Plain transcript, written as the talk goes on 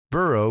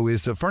Burrow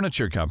is a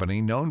furniture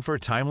company known for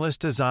timeless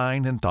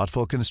design and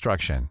thoughtful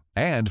construction,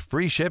 and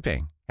free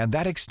shipping, and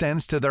that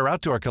extends to their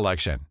outdoor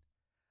collection.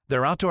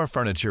 Their outdoor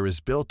furniture is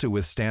built to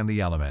withstand the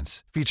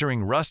elements,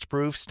 featuring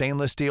rust-proof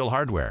stainless steel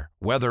hardware,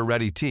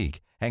 weather-ready teak,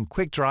 and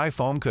quick-dry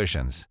foam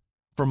cushions.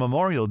 For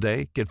Memorial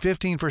Day, get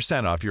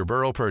 15% off your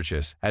Burrow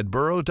purchase at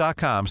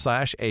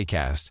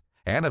burrow.com/ACAST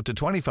and up to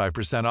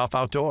 25% off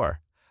outdoor.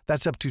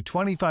 That's up to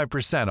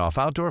 25% off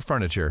outdoor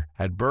furniture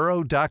at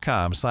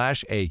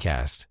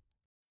burrow.com/ACAST.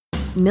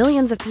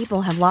 Millions of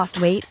people have lost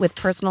weight with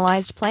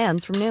personalized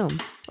plans from Noom.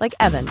 Like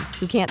Evan,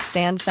 who can't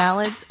stand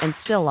salads and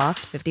still lost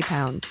 50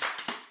 pounds.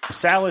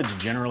 Salads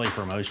generally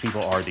for most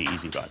people are the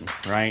easy button,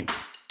 right?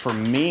 For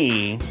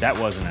me, that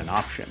wasn't an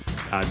option.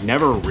 I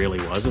never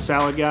really was a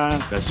salad guy.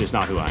 That's just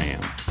not who I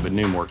am. But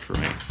Noom worked for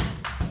me.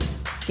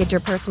 Get your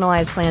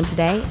personalized plan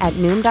today at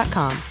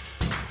Noom.com.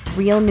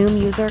 Real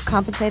Noom user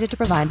compensated to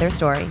provide their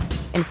story.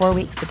 In 4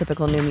 weeks, the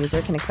typical Noom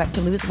user can expect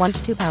to lose 1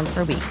 to 2 pounds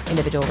per week.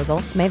 Individual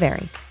results may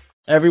vary.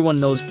 Everyone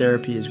knows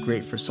therapy is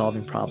great for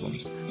solving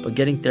problems, but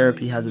getting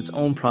therapy has its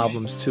own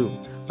problems too,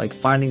 like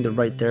finding the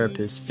right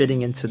therapist,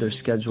 fitting into their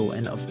schedule,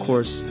 and of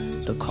course,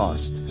 the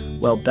cost.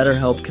 Well,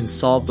 BetterHelp can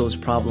solve those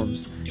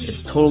problems.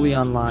 It's totally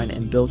online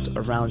and built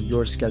around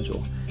your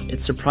schedule.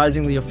 It's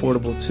surprisingly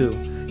affordable too.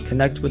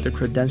 Connect with a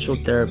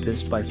credentialed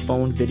therapist by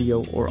phone,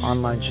 video, or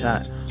online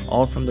chat,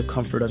 all from the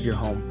comfort of your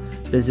home.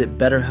 Visit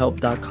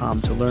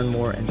BetterHelp.com to learn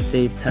more and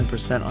save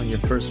 10% on your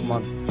first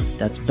month.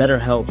 That's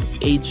BetterHelp,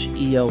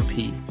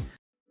 H-E-L-P.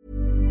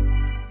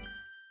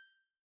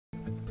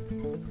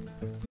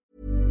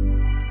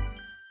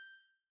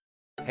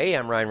 Hey,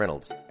 I'm Ryan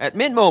Reynolds. At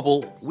Mint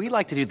Mobile, we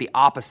like to do the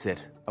opposite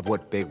of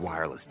what Big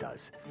Wireless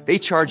does. They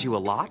charge you a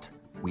lot,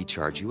 we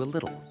charge you a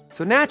little.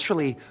 So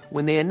naturally,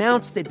 when they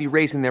announced they'd be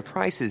raising their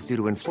prices due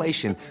to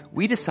inflation,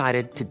 we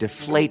decided to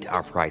deflate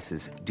our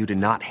prices due to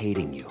not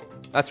hating you.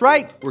 That's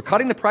right. We're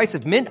cutting the price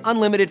of Mint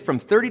Unlimited from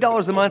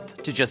 $30 a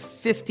month to just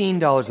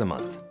 $15 a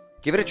month.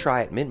 Give it a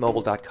try at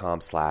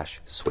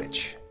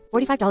mintmobile.com/switch.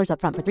 $45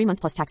 up front for 3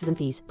 months plus taxes and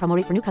fees. Promo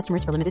rate for new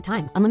customers for limited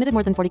time. Unlimited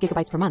more than 40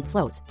 gigabytes per month.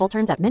 Slows full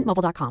terms at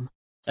mintmobile.com.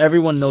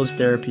 Everyone knows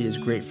therapy is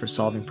great for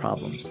solving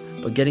problems,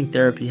 but getting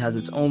therapy has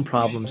its own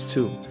problems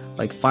too,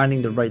 like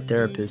finding the right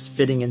therapist,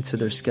 fitting into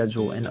their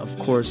schedule, and of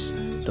course,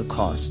 the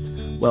cost.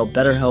 Well,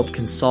 BetterHelp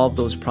can solve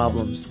those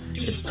problems.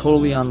 It's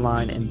totally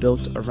online and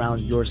built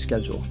around your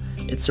schedule.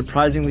 It's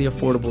surprisingly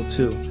affordable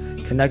too.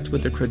 Connect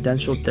with a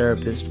credentialed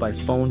therapist by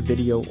phone,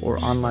 video,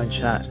 or online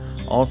chat,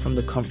 all from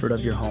the comfort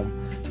of your home.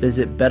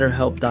 Visit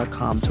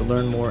BetterHelp.com to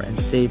learn more and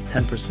save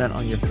 10%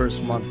 on your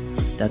first month.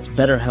 That's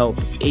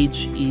BetterHelp,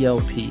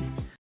 H-E-L-P.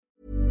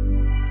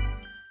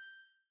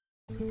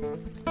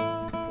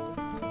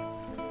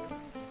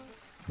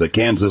 The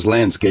Kansas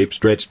landscape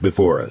stretched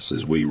before us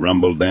as we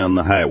rumbled down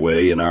the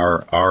highway in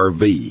our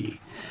RV,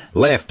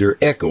 laughter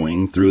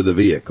echoing through the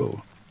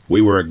vehicle. We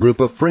were a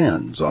group of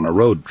friends on a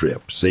road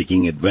trip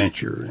seeking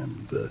adventure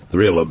and the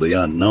thrill of the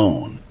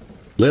unknown.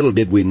 Little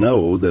did we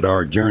know that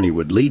our journey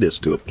would lead us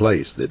to a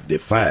place that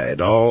defied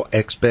all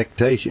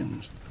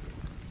expectations.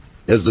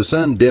 As the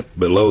sun dipped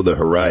below the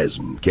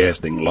horizon,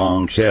 casting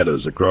long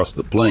shadows across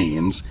the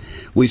plains,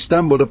 we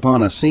stumbled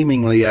upon a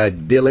seemingly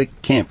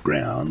idyllic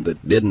campground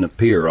that didn't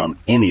appear on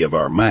any of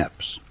our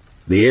maps.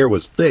 The air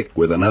was thick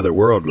with an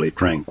otherworldly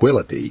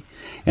tranquility,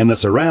 and the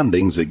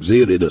surroundings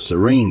exuded a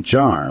serene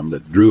charm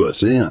that drew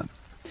us in.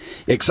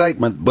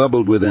 Excitement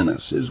bubbled within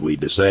us as we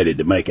decided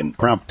to make an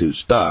impromptu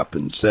stop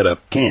and set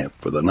up camp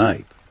for the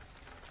night.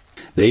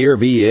 The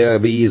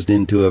RV eased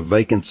into a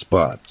vacant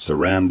spot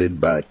surrounded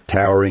by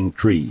towering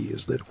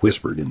trees that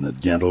whispered in the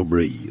gentle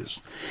breeze.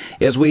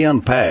 As we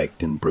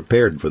unpacked and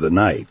prepared for the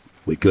night,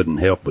 we couldn't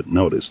help but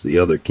notice the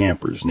other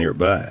campers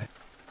nearby.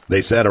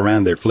 They sat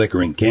around their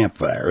flickering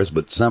campfires,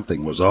 but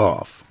something was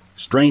off.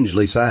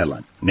 Strangely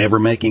silent, never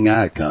making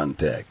eye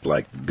contact,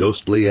 like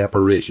ghostly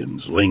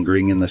apparitions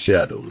lingering in the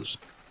shadows.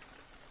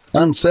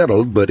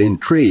 Unsettled but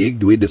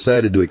intrigued, we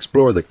decided to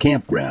explore the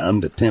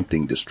campground,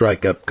 attempting to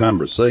strike up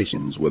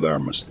conversations with our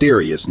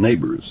mysterious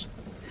neighbors.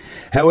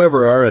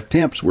 However, our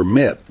attempts were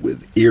met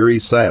with eerie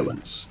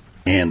silence,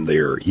 and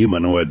their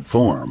humanoid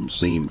forms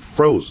seemed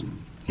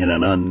frozen in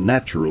an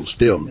unnatural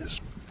stillness.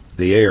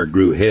 The air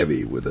grew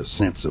heavy with a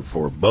sense of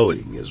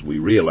foreboding as we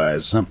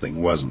realized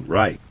something wasn't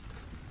right.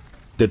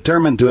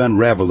 Determined to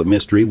unravel the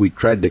mystery, we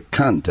tried to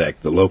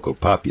contact the local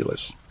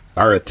populace.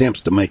 Our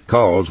attempts to make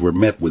calls were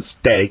met with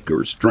static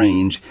or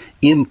strange,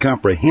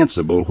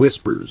 incomprehensible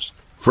whispers.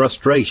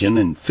 Frustration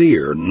and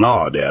fear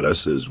gnawed at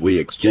us as we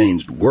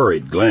exchanged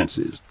worried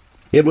glances.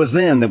 It was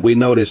then that we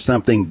noticed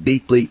something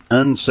deeply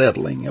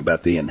unsettling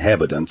about the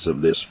inhabitants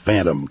of this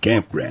phantom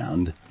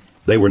campground.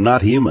 They were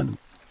not human.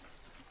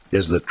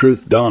 As the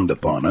truth dawned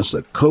upon us,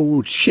 a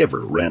cold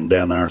shiver ran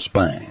down our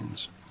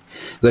spines.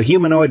 The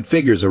humanoid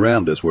figures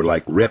around us were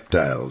like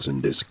reptiles in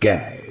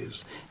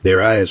disguise,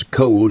 their eyes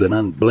cold and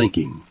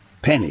unblinking.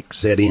 Panic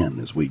set in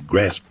as we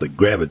grasped the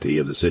gravity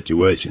of the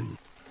situation.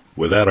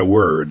 Without a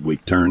word, we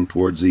turned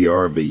towards the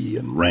RV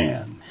and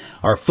ran,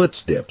 our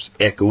footsteps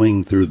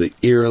echoing through the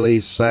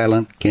eerily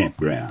silent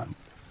campground.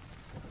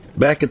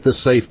 Back at the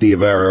safety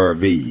of our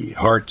RV,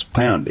 hearts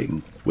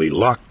pounding, we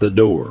locked the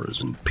doors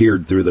and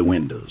peered through the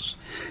windows.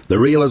 The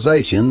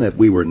realization that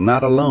we were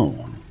not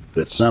alone,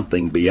 that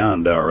something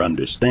beyond our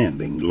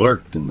understanding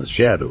lurked in the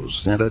shadows,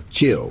 sent a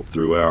chill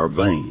through our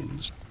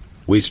veins.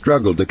 We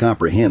struggled to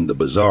comprehend the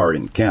bizarre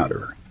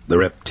encounter, the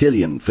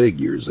reptilian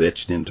figures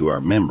etched into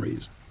our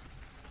memories.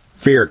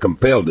 Fear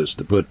compelled us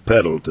to put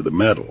pedal to the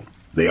metal,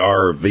 the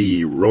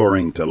RV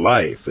roaring to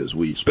life as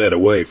we sped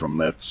away from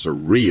that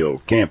surreal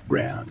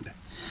campground.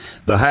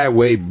 The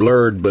highway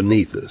blurred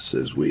beneath us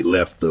as we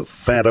left the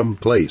phantom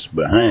place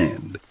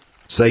behind.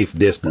 Safe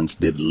distance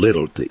did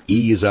little to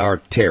ease our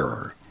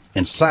terror,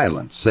 and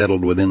silence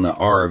settled within the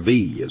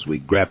RV as we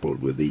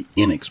grappled with the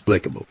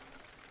inexplicable.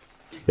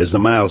 As the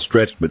miles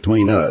stretched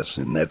between us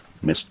and that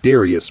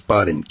mysterious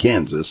spot in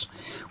Kansas,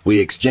 we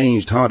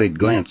exchanged haunted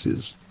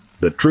glances.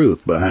 The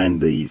truth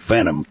behind the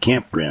phantom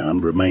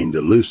campground remained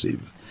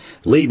elusive,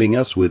 leaving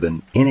us with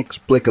an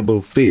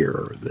inexplicable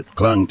fear that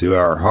clung to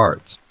our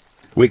hearts.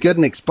 We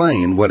couldn't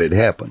explain what had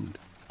happened,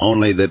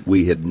 only that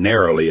we had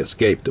narrowly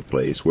escaped a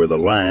place where the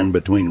line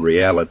between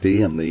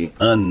reality and the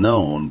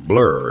unknown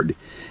blurred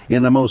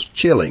in the most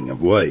chilling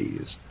of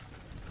ways.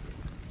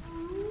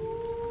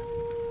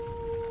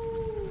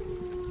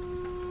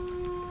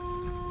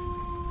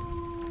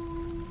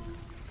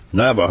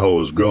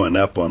 Navajos growing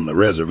up on the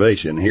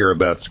reservation hear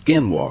about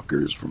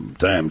skinwalkers from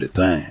time to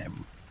time.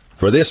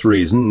 For this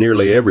reason,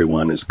 nearly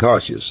everyone is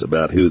cautious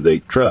about who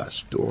they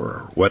trust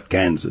or what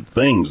kinds of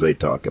things they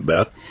talk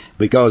about,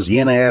 because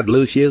Yenayad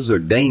Lucias are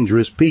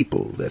dangerous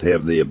people that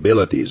have the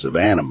abilities of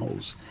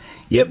animals,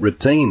 yet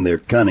retain their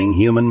cunning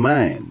human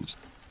minds.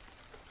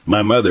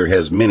 My mother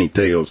has many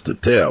tales to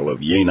tell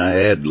of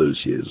Yenayad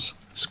Lucias,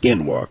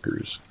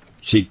 skinwalkers.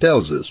 She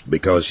tells us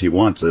because she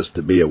wants us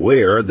to be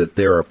aware that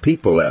there are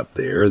people out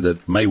there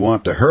that may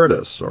want to hurt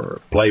us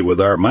or play with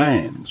our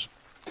minds.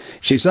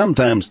 She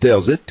sometimes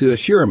tells it to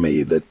assure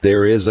me that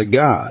there is a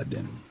God,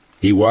 and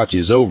He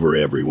watches over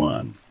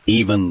everyone,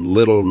 even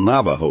little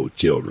Navajo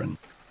children.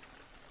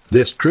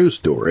 This true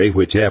story,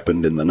 which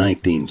happened in the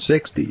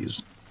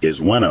 1960s,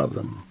 is one of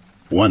them.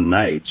 One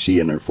night, she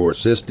and her 4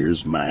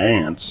 sisters, my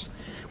aunts,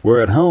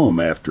 were at home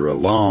after a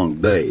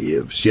long day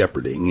of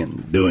shepherding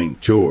and doing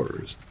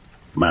chores.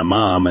 My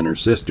mom and her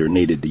sister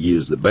needed to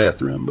use the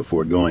bathroom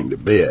before going to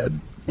bed,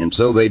 and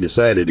so they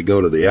decided to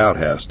go to the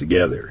outhouse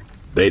together.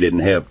 They didn't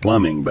have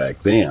plumbing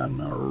back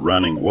then, or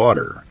running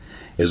water,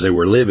 as they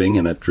were living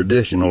in a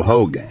traditional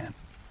hogan.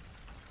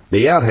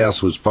 The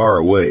outhouse was far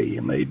away,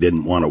 and they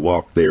didn't want to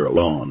walk there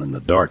alone in the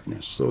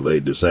darkness, so they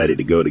decided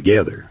to go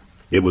together.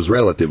 It was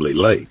relatively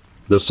late.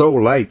 The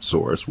sole light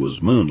source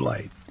was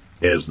moonlight.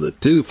 As the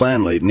two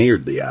finally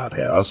neared the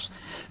outhouse,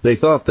 they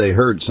thought they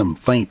heard some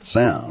faint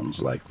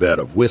sounds like that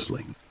of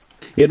whistling.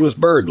 It was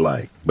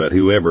bird-like, but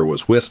whoever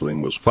was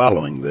whistling was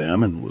following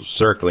them and was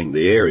circling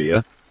the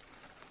area.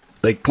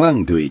 They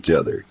clung to each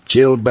other,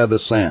 chilled by the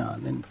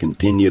sound, and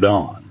continued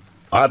on.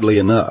 Oddly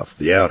enough,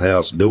 the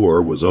outhouse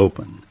door was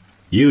open.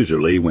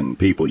 Usually, when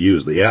people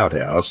use the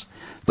outhouse,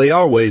 they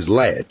always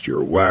latch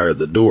or wire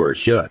the door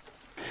shut.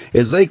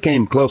 As they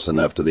came close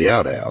enough to the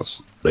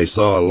outhouse, they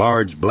saw a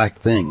large black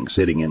thing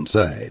sitting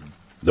inside.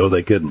 Though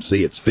they couldn't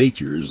see its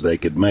features, they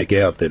could make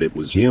out that it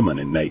was human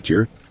in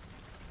nature.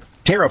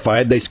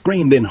 Terrified, they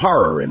screamed in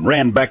horror and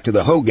ran back to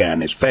the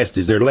hogan as fast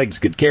as their legs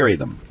could carry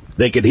them.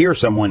 They could hear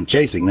someone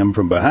chasing them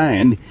from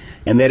behind,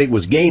 and that it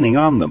was gaining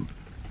on them.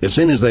 As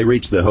soon as they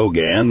reached the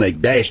hogan, they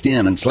dashed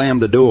in and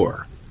slammed the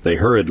door. They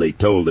hurriedly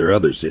told their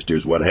other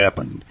sisters what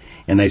happened,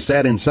 and they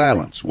sat in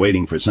silence,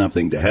 waiting for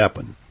something to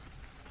happen.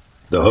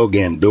 The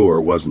hogan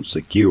door wasn't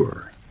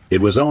secure.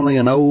 It was only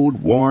an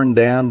old,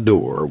 worn-down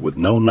door with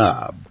no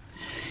knob.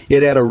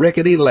 It had a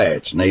rickety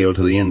latch nailed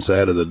to the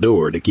inside of the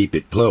door to keep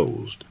it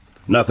closed.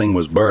 Nothing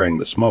was barring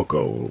the smoke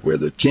hole where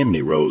the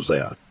chimney rose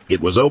out.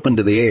 It was open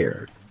to the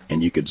air,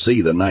 and you could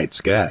see the night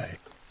sky.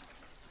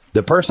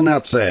 The person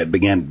outside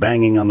began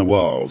banging on the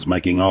walls,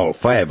 making all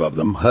 5 of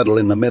them huddle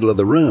in the middle of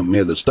the room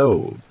near the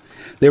stove.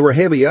 There were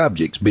heavy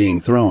objects being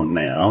thrown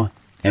now,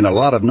 and a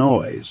lot of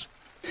noise.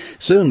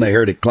 Soon they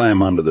heard it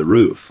climb onto the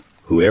roof.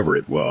 Whoever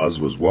it was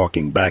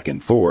walking back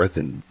and forth,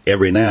 and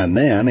every now and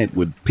then it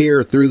would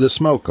peer through the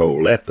smoke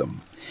hole at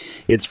them,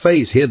 its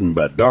face hidden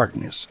by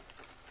darkness.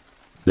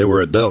 There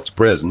were adults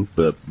present,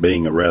 but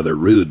being a rather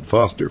rude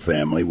foster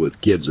family with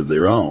kids of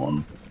their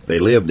own, they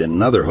lived in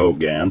another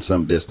hogan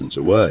some distance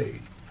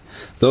away.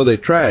 Though they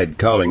tried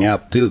calling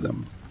out to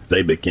them,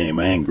 they became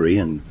angry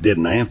and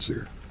didn't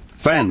answer.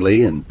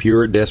 Finally, in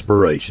pure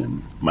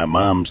desperation, my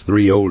mom's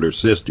 3 older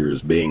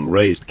sisters, being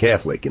raised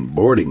Catholic in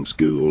boarding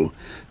school,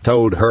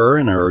 told her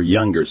and her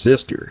younger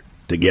sister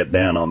to get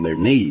down on their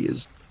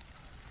knees.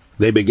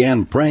 They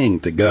began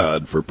praying to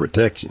God for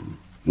protection.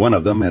 One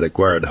of them had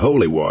acquired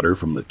holy water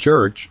from the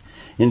church,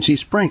 and she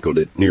sprinkled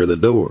it near the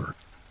door.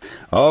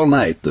 All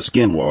night the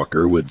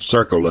skinwalker would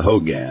circle the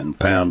hogan,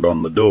 pound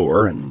on the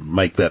door, and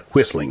make that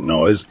whistling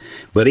noise,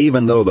 but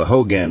even though the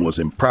hogan was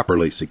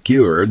improperly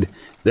secured,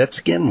 that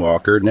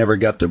skinwalker never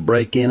got to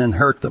break in and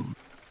hurt them.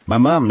 My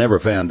mom never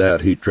found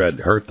out who tried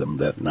to hurt them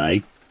that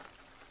night.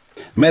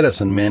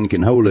 Medicine men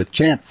can hold a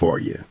chant for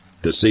you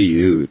to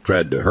see who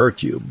tried to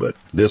hurt you, but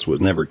this was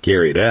never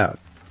carried out.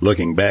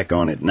 Looking back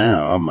on it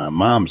now, my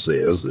mom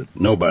says that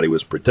nobody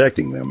was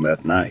protecting them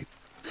that night.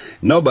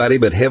 Nobody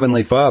but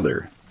Heavenly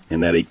Father,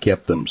 and that he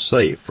kept them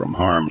safe from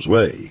harm's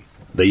way.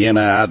 The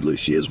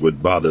Unheimliches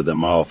would bother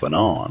them off and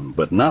on,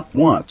 but not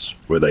once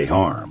were they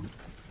harmed.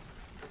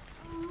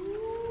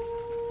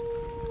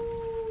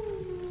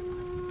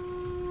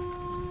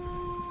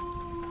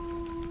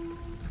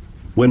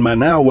 When my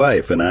now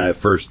wife and I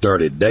first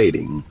started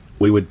dating,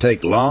 we would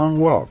take long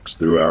walks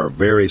through our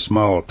very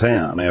small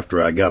town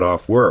after I got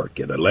off work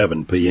at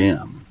 11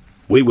 p.m.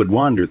 We would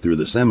wander through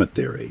the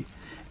cemetery,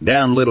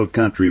 down little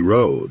country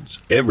roads,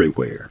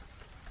 everywhere.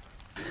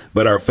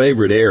 But our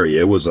favorite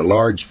area was a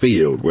large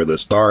field where the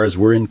stars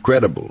were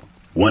incredible.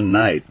 One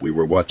night we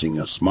were watching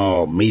a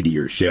small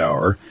meteor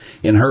shower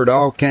and heard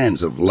all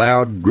kinds of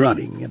loud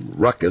grunting and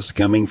ruckus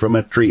coming from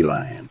a tree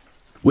line.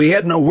 We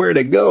had nowhere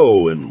to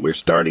go and were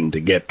starting to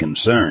get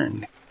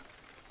concerned.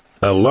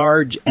 A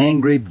large,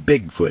 angry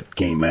Bigfoot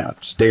came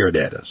out, stared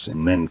at us,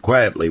 and then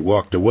quietly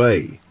walked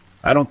away.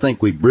 I don't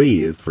think we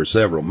breathed for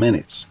several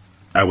minutes.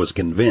 I was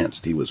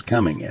convinced he was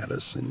coming at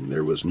us, and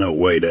there was no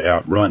way to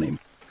outrun him.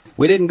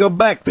 We didn't go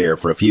back there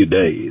for a few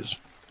days.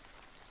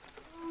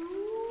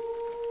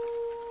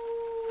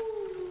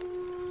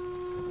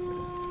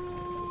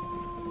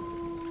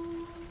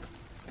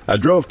 I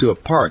drove to a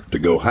park to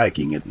go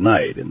hiking at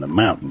night in the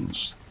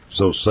mountains.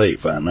 So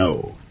safe, I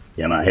know.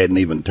 And I hadn't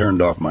even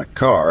turned off my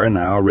car, and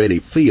I already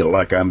feel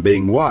like I'm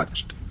being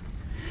watched.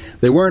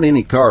 There weren't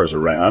any cars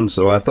around,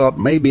 so I thought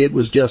maybe it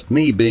was just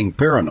me being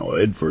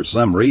paranoid for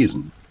some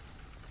reason.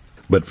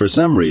 But for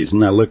some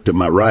reason, I look to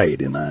my right,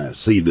 and I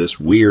see this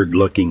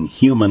weird-looking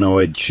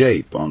humanoid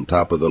shape on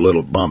top of the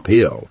little bump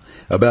hill,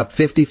 about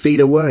 50 feet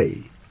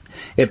away.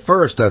 At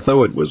first, I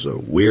thought it was a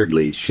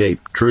weirdly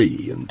shaped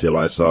tree, until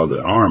I saw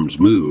the arms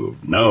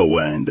move, no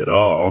wind at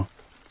all.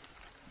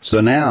 So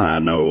now I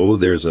know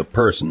there's a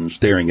person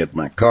staring at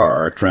my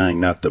car, trying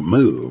not to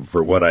move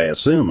for what I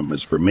assume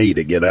is for me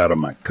to get out of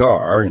my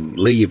car and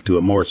leave to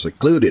a more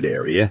secluded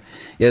area,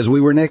 as we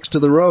were next to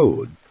the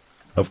road.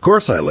 Of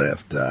course I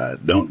left. I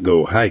don't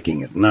go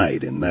hiking at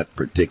night in that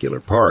particular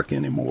park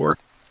anymore.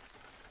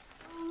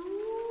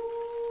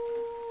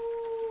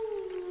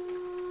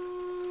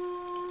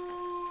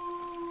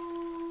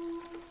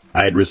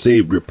 I had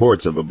received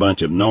reports of a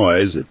bunch of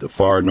noise at the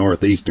far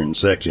northeastern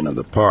section of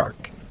the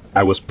park.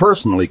 I was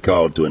personally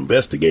called to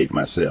investigate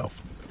myself.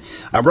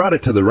 I brought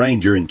it to the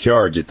ranger in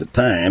charge at the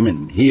time,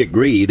 and he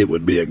agreed it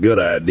would be a good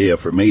idea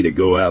for me to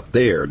go out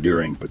there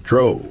during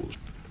patrols.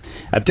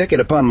 I took it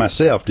upon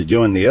myself to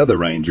join the other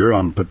ranger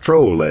on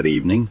patrol that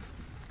evening.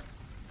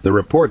 The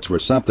reports were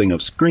something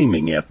of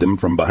screaming at them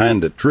from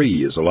behind the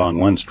trees along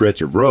one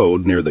stretch of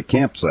road near the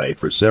campsite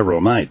for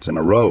several nights in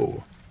a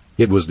row.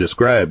 It was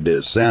described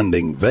as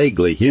sounding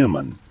vaguely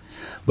human,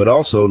 but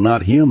also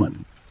not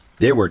human.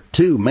 There were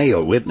 2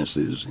 male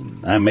witnesses,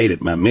 and I made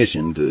it my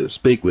mission to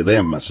speak with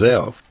them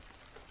myself.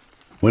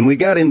 When we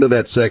got into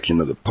that section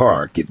of the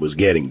park, it was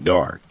getting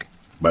dark.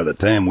 By the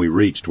time we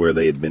reached where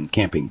they had been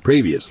camping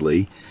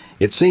previously,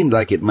 it seemed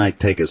like it might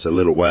take us a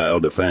little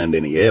while to find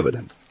any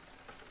evidence.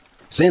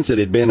 Since it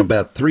had been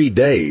about 3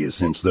 days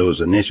since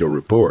those initial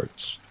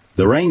reports,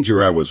 the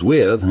ranger I was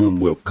with, whom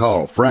we'll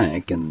call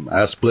Frank, and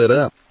I split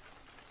up.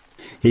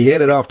 He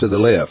headed off to the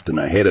left, and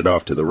I headed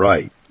off to the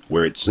right,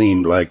 where it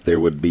seemed like there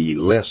would be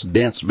less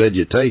dense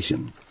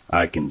vegetation.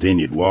 I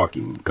continued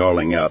walking,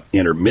 calling out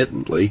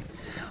intermittently,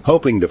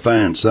 hoping to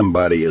find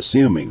somebody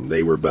assuming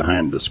they were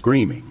behind the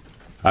screaming.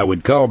 I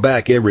would call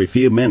back every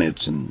few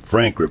minutes, and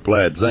Frank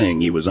replied saying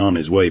he was on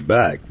his way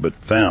back, but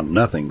found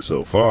nothing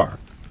so far.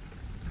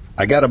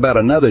 I got about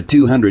another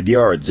 200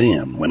 yards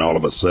in when all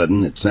of a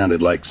sudden it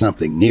sounded like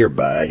something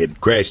nearby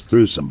had crashed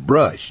through some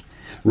brush,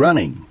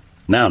 running.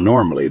 Now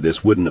normally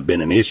this wouldn't have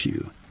been an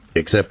issue,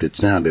 except it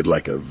sounded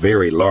like a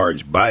very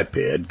large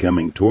biped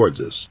coming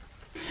towards us.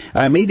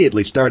 I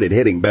immediately started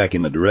heading back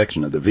in the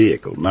direction of the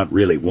vehicle, not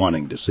really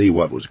wanting to see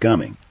what was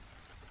coming.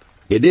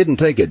 It didn't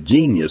take a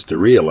genius to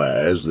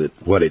realize that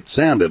what it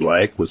sounded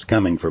like was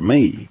coming for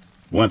me.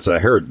 Once I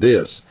heard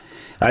this,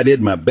 I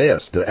did my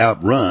best to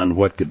outrun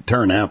what could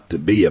turn out to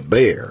be a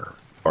bear,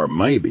 or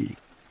maybe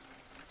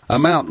a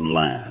mountain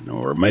lion,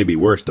 or maybe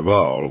worst of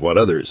all, what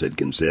others had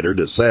considered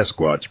a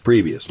Sasquatch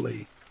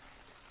previously.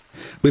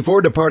 Before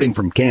departing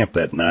from camp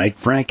that night,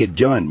 Frank had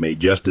joined me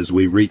just as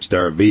we reached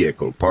our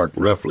vehicle, parked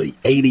roughly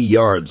 80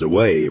 yards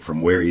away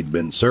from where he'd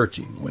been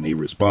searching when he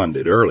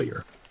responded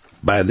earlier.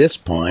 By this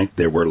point,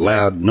 there were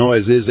loud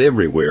noises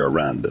everywhere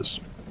around us,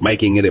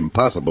 making it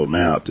impossible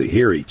now to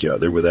hear each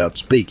other without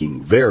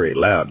speaking very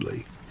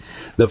loudly.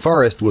 The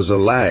forest was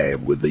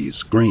alive with these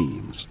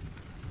screams.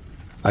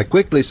 I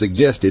quickly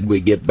suggested we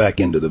get back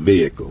into the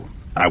vehicle.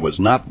 I was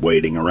not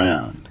waiting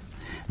around.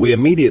 We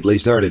immediately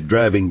started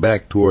driving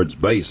back towards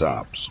base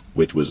ops,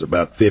 which was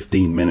about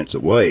 15 minutes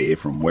away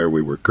from where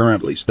we were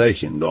currently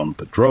stationed on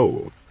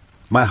patrol.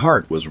 My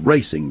heart was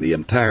racing the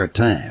entire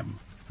time.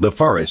 The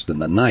forest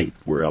and the night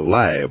were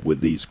alive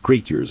with these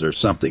creatures or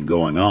something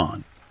going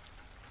on.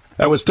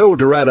 I was told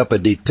to write up a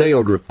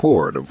detailed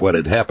report of what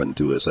had happened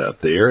to us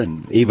out there,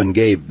 and even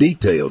gave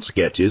detailed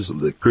sketches of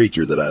the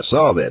creature that I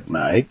saw that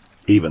night,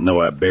 even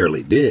though I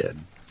barely did.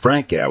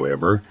 Frank,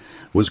 however,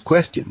 was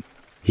questioned.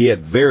 He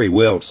had very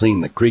well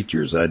seen the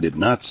creatures I did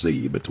not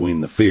see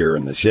between the fear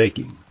and the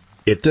shaking.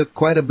 It took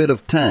quite a bit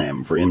of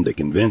time for him to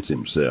convince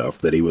himself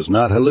that he was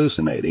not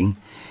hallucinating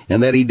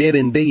and that he did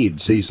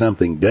indeed see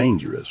something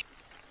dangerous.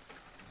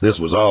 This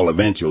was all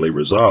eventually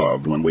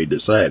resolved when we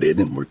decided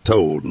and were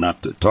told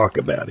not to talk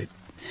about it.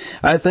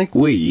 I think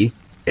we,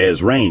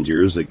 as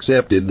Rangers,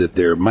 accepted that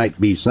there might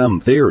be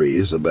some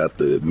theories about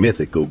the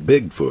mythical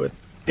Bigfoot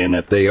and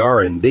that they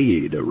are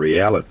indeed a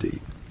reality.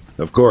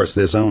 Of course,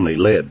 this only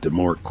led to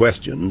more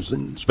questions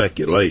and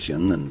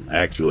speculation than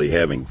actually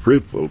having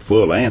fruitful,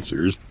 full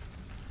answers.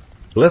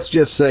 Let's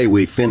just say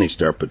we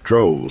finished our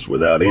patrols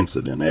without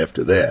incident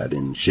after that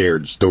and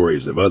shared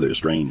stories of other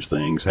strange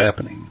things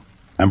happening.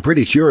 I'm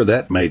pretty sure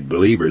that made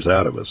believers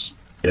out of us.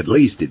 At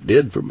least it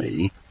did for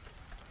me.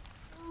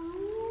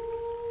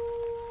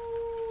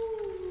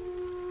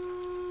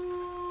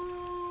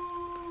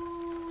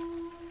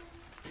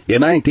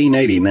 In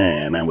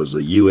 1989, I was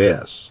a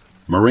U.S.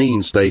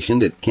 Marine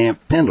stationed at Camp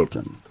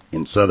Pendleton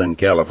in Southern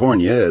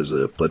California as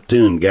a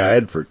platoon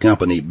guide for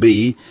Company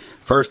B,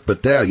 1st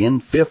Battalion,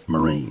 5th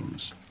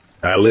Marines.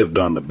 I lived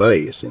on the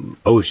base in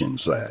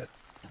Oceanside.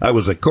 I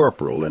was a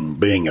corporal, and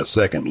being a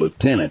second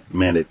lieutenant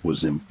meant it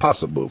was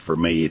impossible for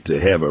me to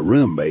have a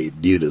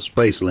roommate due to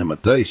space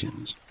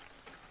limitations.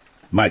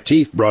 My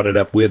chief brought it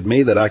up with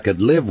me that I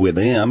could live with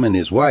him and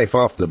his wife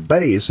off the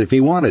base if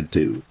he wanted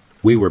to.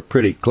 We were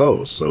pretty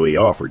close, so he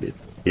offered it.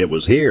 It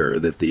was here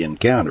that the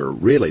encounter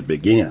really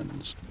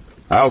begins.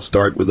 I'll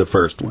start with the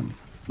first one.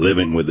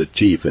 Living with the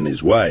chief and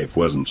his wife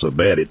wasn't so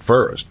bad at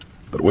first,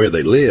 but where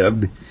they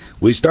lived,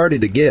 we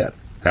started to get,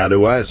 how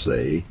do I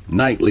say,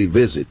 nightly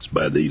visits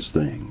by these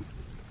things.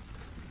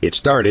 It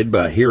started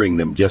by hearing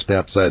them just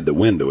outside the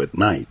window at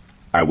night.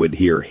 I would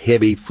hear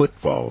heavy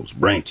footfalls,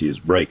 branches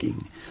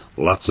breaking,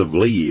 lots of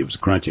leaves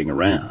crunching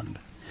around.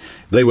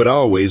 They would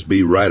always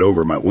be right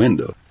over my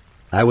window.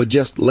 I would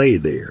just lay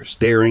there,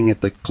 staring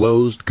at the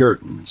closed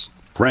curtains,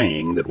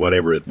 praying that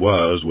whatever it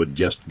was would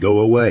just go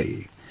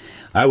away.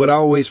 I would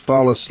always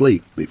fall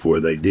asleep before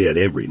they did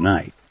every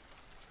night.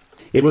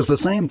 It was the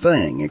same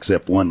thing,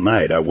 except one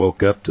night I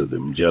woke up to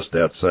them just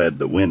outside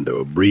the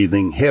window,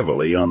 breathing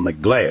heavily on the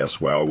glass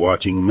while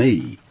watching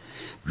me.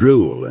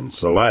 Drool and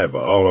saliva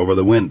all over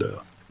the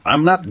window.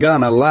 I'm not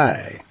gonna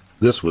lie,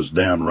 this was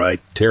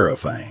downright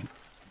terrifying.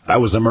 I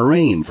was a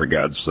Marine, for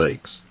God's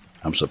sakes.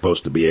 I'm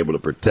supposed to be able to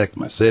protect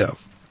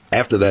myself.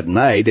 After that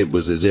night, it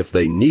was as if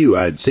they knew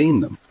I'd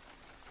seen them.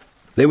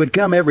 They would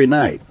come every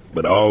night,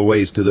 but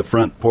always to the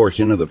front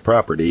portion of the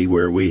property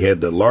where we had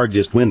the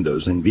largest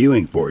windows and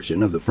viewing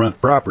portion of the front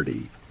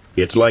property.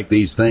 It's like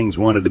these things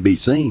wanted to be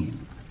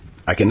seen.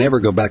 I can never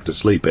go back to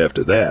sleep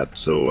after that,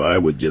 so I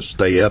would just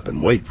stay up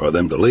and wait for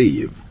them to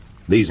leave.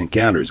 These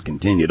encounters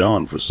continued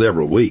on for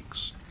several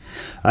weeks.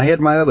 I had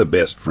my other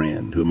best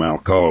friend, whom I'll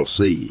call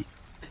C.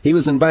 He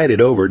was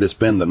invited over to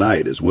spend the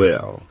night as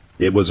well.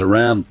 It was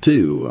around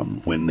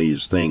 2 when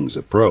these things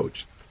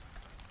approached.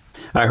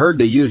 I heard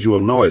the usual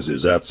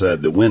noises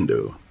outside the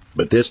window,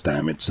 but this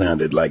time it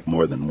sounded like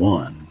more than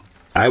one.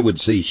 I would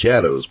see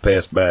shadows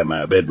pass by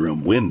my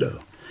bedroom window.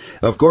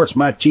 Of course,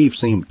 my chief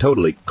seemed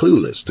totally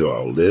clueless to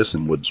all this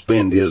and would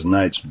spend his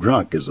nights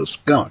drunk as a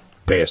skunk,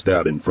 passed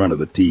out in front of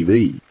the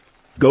TV.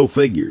 Go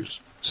figures.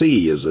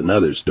 C is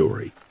another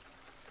story.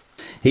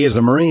 He is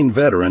a Marine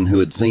veteran who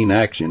had seen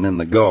action in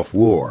the Gulf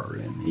War,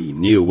 and he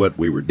knew what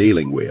we were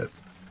dealing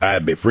with. I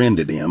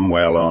befriended him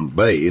while on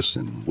base,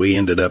 and we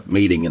ended up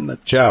meeting in the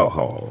chow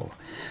hall,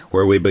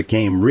 where we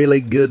became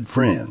really good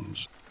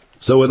friends.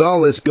 So with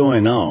all this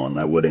going on,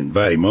 I would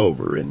invite him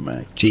over, and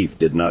my chief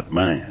did not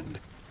mind.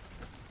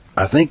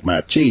 I think my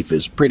chief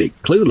is pretty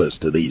clueless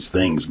to these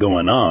things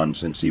going on,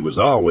 since he was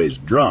always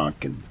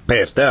drunk and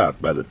passed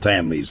out by the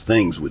time these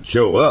things would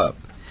show up.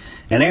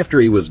 And after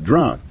he was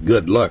drunk,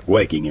 good luck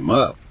waking him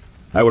up.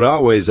 I would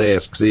always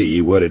ask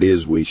C what it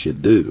is we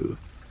should do.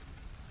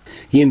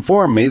 He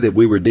informed me that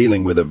we were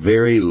dealing with a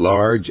very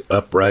large,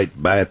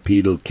 upright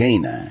bipedal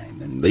canine,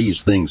 and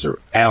these things are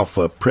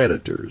alpha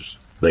predators.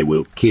 They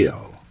will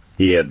kill.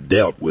 He had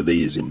dealt with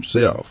these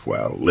himself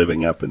while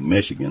living up in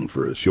Michigan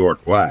for a short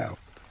while.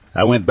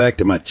 I went back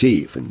to my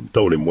chief and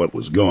told him what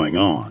was going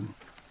on.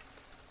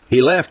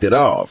 He laughed it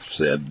off,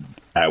 said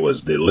I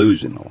was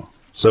delusional.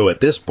 So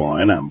at this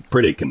point, I'm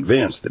pretty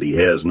convinced that he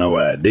has no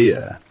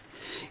idea.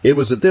 It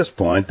was at this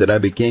point that I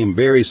became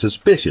very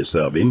suspicious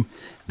of him,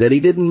 that he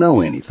didn't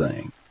know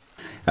anything.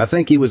 I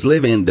think he was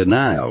living in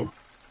denial.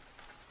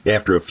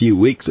 After a few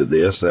weeks of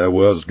this, I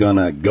was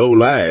gonna go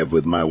live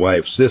with my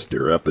wife's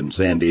sister up in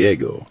San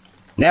Diego.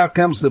 Now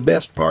comes the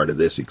best part of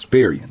this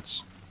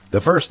experience.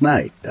 The first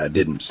night, I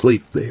didn't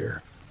sleep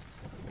there.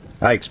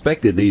 I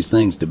expected these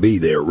things to be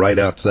there right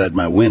outside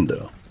my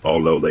window,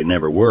 although they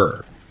never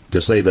were. To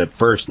say that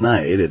first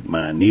night at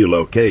my new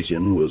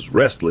location was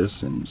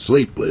restless and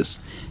sleepless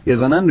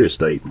is an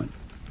understatement.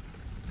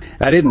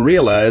 I didn't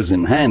realize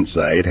in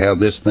hindsight how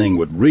this thing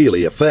would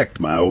really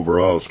affect my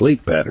overall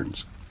sleep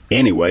patterns.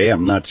 Anyway,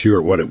 I'm not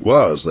sure what it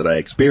was that I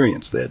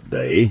experienced that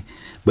day,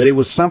 but it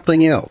was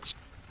something else.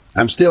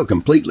 I'm still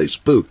completely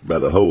spooked by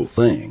the whole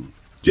thing,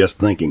 just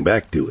thinking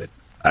back to it.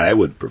 I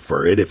would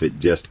prefer it if it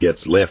just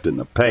gets left in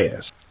the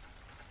past.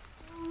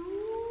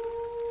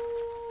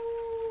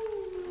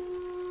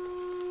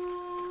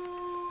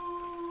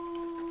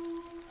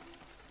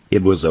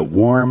 It was a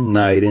warm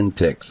night in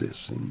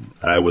Texas, and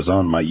I was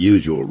on my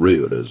usual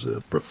route as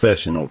a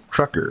professional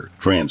trucker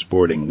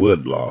transporting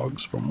wood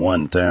logs from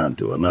one town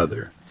to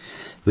another.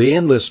 The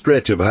endless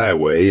stretch of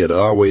highway had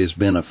always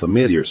been a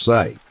familiar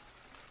sight.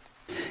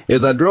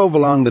 As I drove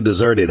along the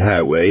deserted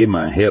highway,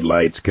 my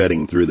headlights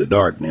cutting through the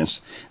darkness,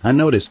 I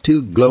noticed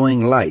two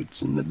glowing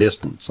lights in the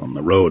distance on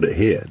the road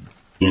ahead.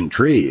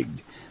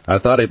 Intrigued, I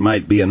thought it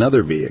might be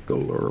another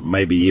vehicle, or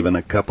maybe even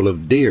a couple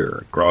of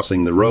deer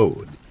crossing the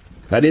road.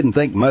 I didn't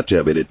think much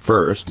of it at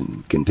first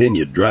and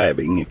continued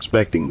driving,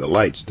 expecting the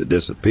lights to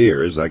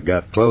disappear as I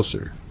got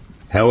closer.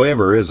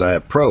 However, as I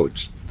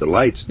approached, the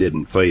lights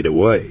didn't fade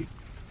away.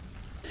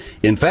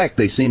 In fact,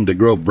 they seemed to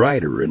grow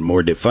brighter and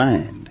more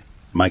defined.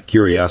 My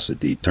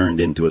curiosity turned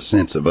into a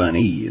sense of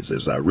unease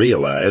as I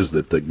realized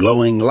that the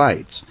glowing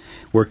lights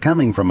were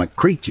coming from a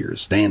creature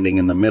standing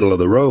in the middle of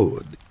the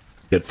road.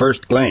 At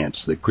first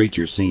glance, the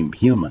creature seemed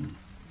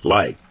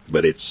human-like,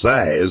 but its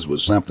size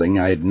was something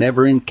I had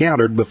never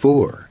encountered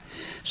before.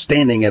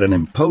 Standing at an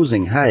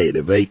imposing height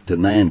of 8 to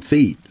 9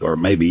 feet, or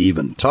maybe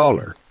even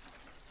taller.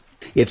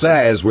 Its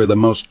eyes were the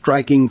most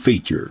striking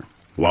feature,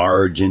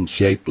 large and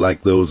shaped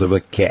like those of a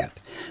cat,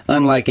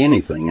 unlike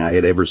anything I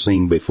had ever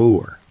seen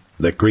before.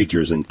 The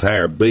creature's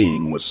entire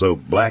being was so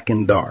black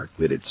and dark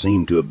that it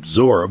seemed to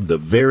absorb the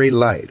very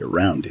light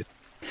around it.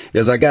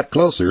 As I got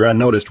closer, I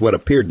noticed what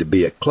appeared to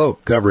be a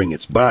cloak covering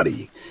its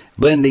body,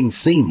 blending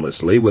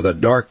seamlessly with a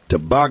dark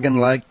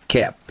toboggan-like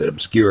cap that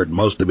obscured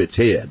most of its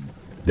head.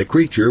 The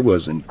creature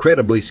was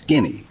incredibly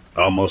skinny,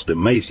 almost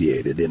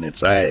emaciated, and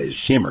its eyes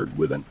shimmered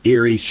with an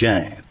eerie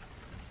shine.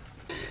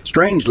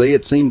 Strangely,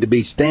 it seemed to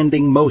be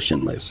standing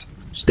motionless,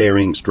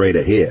 staring straight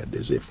ahead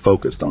as if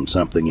focused on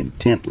something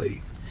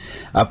intently.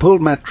 I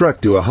pulled my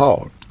truck to a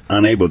halt,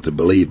 unable to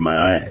believe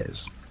my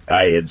eyes.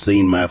 I had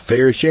seen my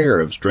fair share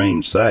of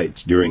strange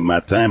sights during my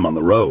time on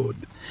the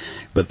road,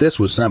 but this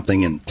was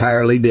something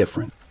entirely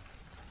different.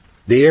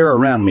 The air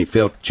around me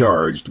felt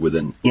charged with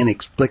an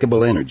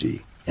inexplicable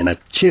energy, and a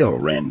chill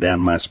ran down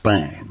my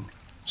spine.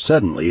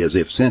 Suddenly, as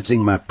if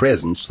sensing my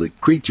presence, the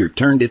creature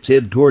turned its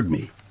head toward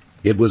me.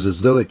 It was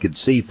as though it could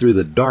see through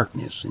the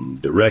darkness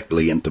and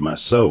directly into my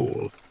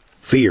soul.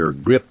 Fear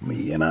gripped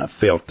me, and I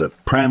felt a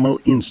primal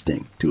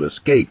instinct to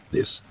escape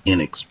this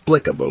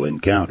inexplicable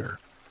encounter.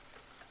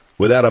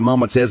 Without a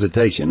moment's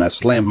hesitation, I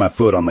slammed my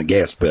foot on the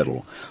gas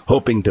pedal,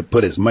 hoping to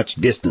put as much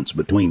distance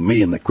between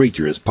me and the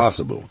creature as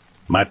possible.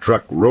 My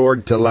truck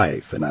roared to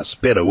life, and I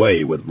sped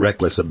away with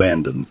reckless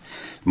abandon,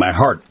 my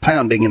heart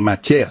pounding in my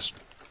chest.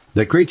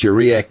 The creature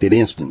reacted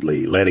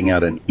instantly, letting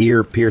out an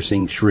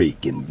ear-piercing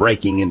shriek and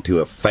breaking into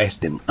a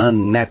fast and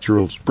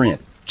unnatural sprint,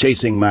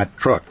 chasing my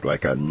truck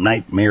like a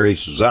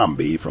nightmarish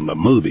zombie from the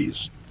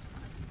movies.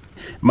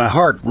 My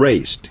heart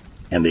raced,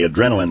 and the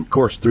adrenaline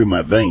coursed through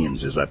my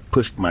veins as I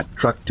pushed my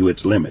truck to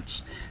its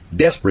limits,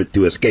 desperate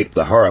to escape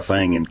the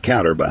horrifying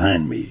encounter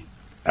behind me.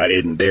 I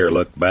didn't dare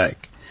look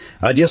back.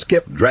 I just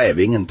kept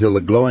driving until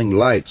the glowing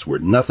lights were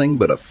nothing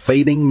but a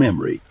fading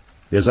memory.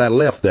 As I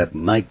left that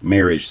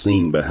nightmarish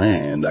scene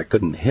behind, I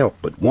couldn't help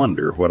but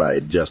wonder what I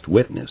had just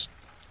witnessed.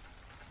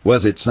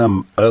 Was it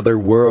some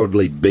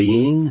otherworldly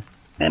being,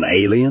 an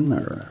alien,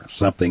 or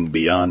something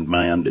beyond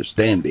my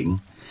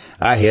understanding?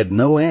 I had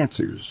no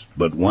answers,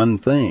 but one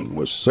thing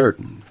was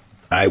certain.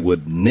 I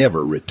would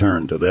never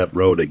return to that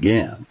road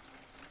again.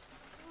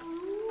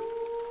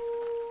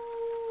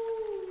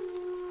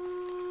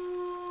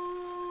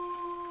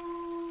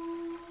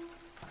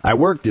 I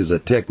worked as a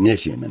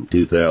technician in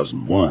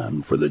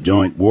 2001 for the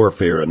Joint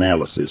Warfare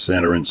Analysis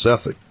Center in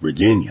Suffolk,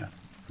 Virginia.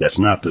 That's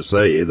not to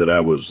say that I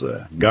was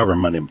a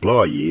government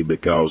employee,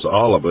 because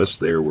all of us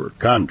there were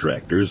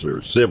contractors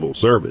or civil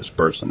service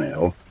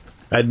personnel.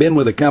 I'd been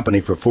with the company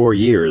for 4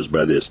 years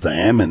by this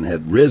time and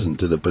had risen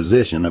to the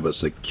position of a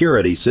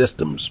security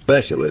systems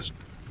specialist.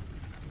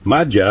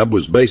 My job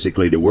was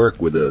basically to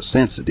work with a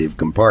sensitive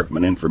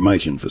compartment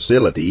information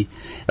facility,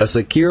 a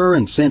secure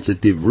and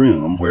sensitive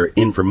room where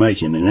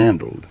information is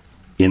handled.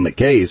 In the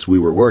case, we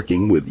were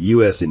working with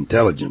U.S.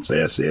 intelligence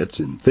assets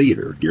in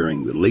theater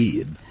during the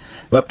lead,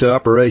 up to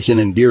Operation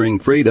Enduring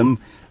Freedom,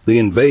 the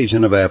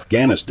invasion of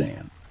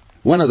Afghanistan.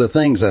 One of the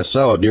things I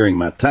saw during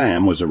my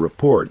time was a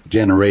report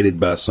generated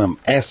by some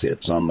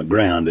assets on the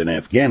ground in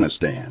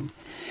Afghanistan,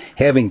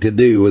 having to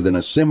do with an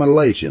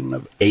assimilation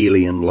of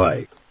alien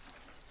life.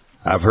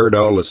 I've heard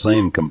all the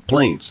same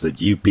complaints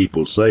that you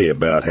people say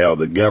about how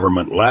the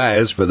government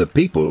lies for the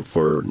people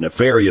for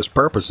nefarious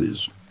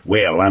purposes.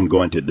 Well, I'm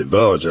going to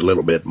divulge a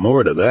little bit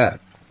more to that.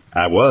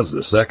 I was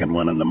the second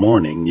one in the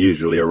morning,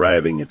 usually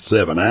arriving at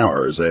 7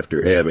 hours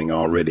after having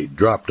already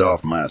dropped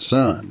off my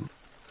son.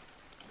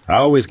 I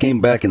always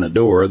came back in the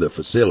door of the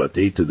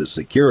facility to the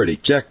security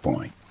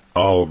checkpoint.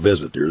 All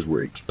visitors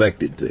were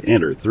expected to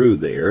enter through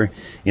there,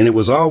 and it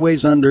was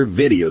always under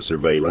video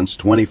surveillance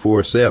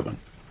 24/7.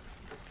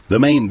 The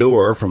main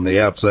door from the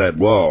outside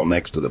wall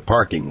next to the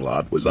parking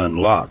lot was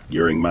unlocked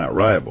during my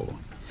arrival,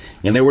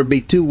 and there would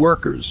be 2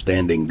 workers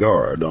standing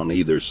guard on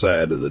either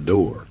side of the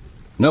door.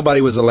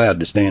 Nobody was allowed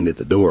to stand at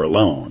the door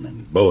alone,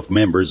 and both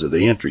members of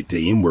the entry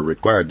team were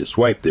required to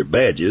swipe their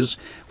badges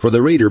for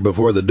the reader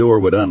before the door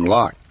would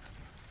unlock.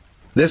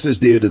 This is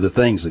due to the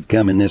things that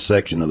come in this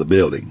section of the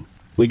building.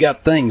 We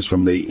got things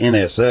from the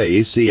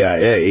NSA,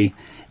 CIA,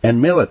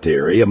 and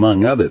military,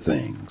 among other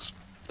things.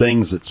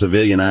 Things that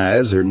civilian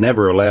eyes are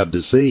never allowed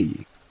to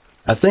see.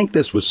 I think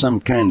this was some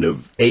kind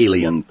of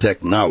alien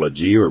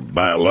technology or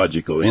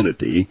biological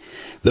entity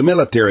the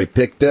military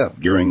picked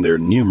up during their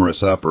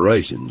numerous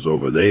operations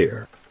over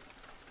there.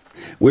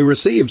 We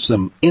received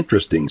some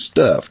interesting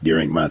stuff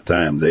during my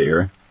time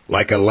there,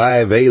 like a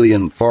live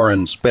alien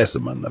foreign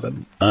specimen of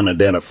an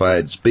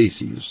unidentified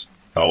species.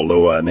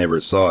 Although I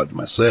never saw it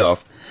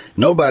myself,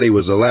 nobody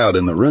was allowed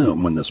in the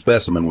room when the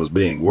specimen was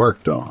being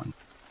worked on.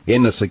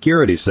 In the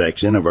security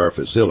section of our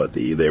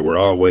facility, there were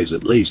always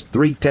at least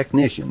 3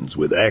 technicians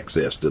with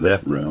access to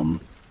that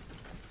room.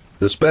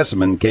 The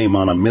specimen came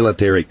on a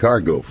military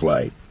cargo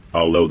flight,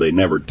 although they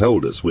never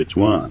told us which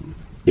one.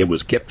 It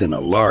was kept in a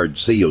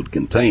large sealed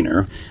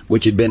container,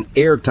 which had been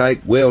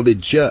airtight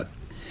welded shut.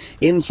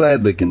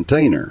 Inside the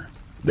container,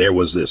 there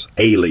was this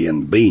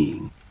alien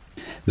being.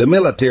 The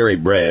military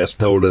brass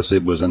told us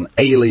it was an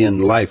alien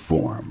life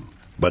form,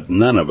 but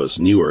none of us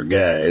newer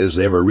guys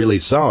ever really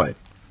saw it.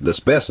 The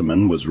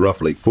specimen was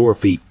roughly 4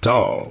 feet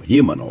tall,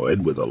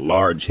 humanoid with a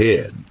large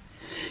head.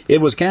 It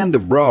was kind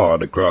of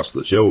broad across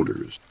the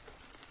shoulders.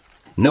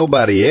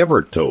 Nobody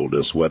ever told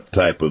us what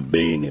type of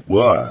being it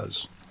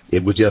was.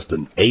 It was just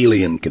an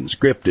alien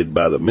conscripted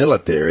by the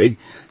military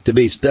to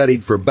be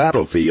studied for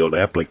battlefield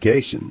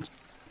applications.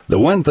 The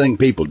one thing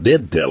people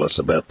did tell us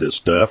about this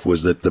stuff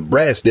was that the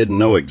brass didn't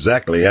know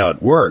exactly how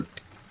it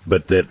worked,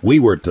 but that we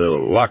were to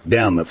lock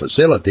down the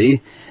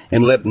facility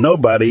and let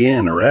nobody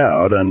in or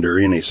out under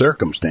any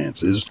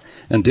circumstances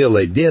until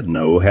they did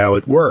know how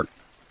it worked.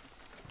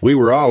 We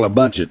were all a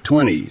bunch of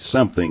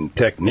 20-something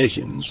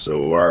technicians,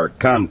 so our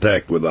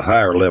contact with the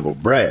higher-level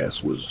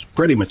brass was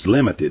pretty much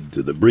limited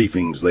to the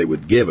briefings they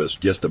would give us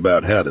just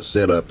about how to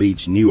set up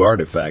each new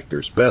artifact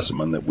or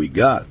specimen that we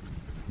got.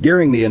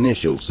 During the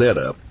initial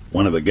setup,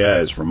 one of the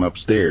guys from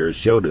upstairs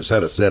showed us how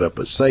to set up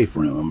a safe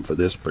room for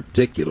this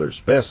particular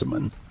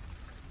specimen.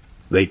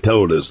 They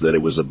told us that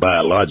it was a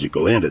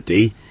biological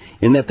entity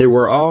and that there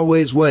were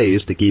always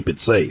ways to keep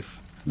it safe.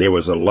 There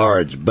was a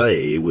large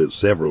bay with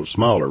several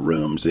smaller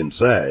rooms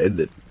inside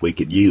that we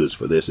could use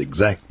for this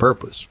exact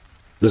purpose.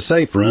 The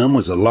safe room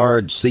was a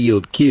large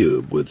sealed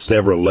cube with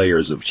several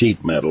layers of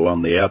sheet metal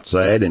on the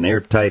outside and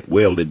airtight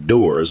welded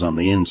doors on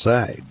the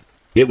inside.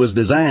 It was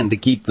designed to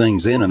keep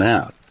things in and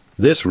out.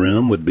 This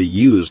room would be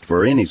used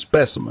for any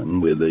specimen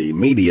with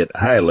immediate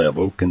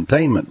high-level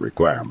containment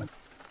requirement.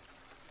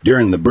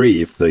 During the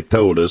brief, they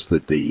told us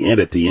that the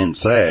entity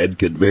inside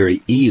could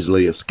very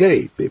easily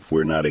escape if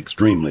we're not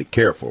extremely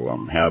careful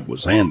on how it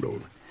was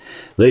handled.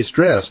 They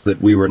stressed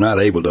that we were not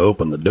able to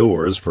open the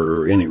doors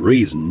for any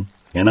reason,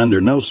 and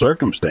under no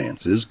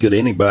circumstances could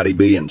anybody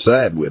be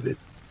inside with it.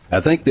 I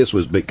think this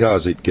was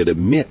because it could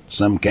emit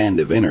some kind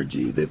of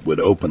energy that would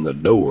open the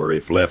door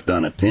if left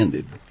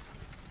unattended.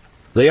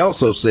 They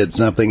also said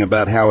something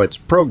about how it's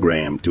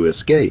programmed to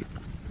escape.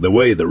 The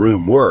way the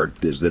room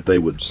worked is that they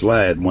would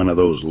slide one of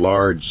those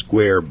large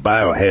square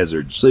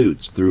biohazard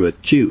suits through a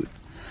chute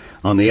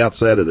on the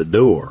outside of the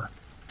door.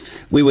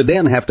 We would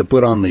then have to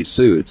put on these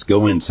suits,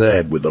 go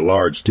inside with the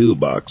large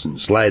toolbox,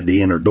 and slide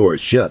the inner door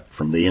shut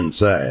from the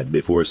inside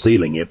before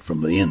sealing it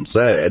from the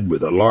inside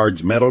with a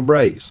large metal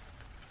brace.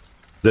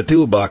 The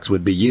toolbox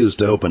would be used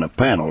to open a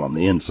panel on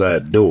the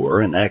inside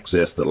door and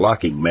access the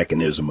locking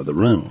mechanism of the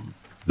room.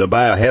 The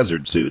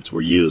biohazard suits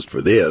were used for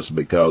this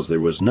because there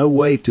was no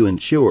way to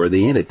ensure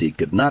the entity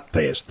could not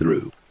pass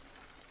through.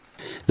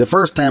 The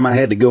first time I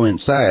had to go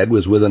inside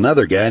was with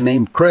another guy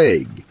named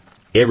Craig.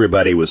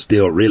 Everybody was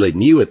still really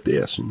new at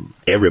this, and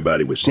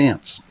everybody was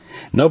tense.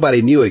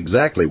 Nobody knew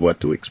exactly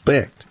what to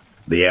expect.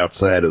 The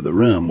outside of the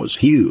room was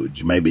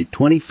huge, maybe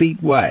 20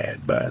 feet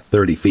wide by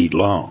 30 feet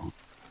long.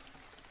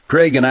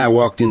 Craig and I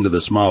walked into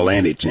the small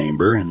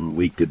antechamber, and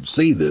we could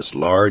see this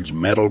large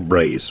metal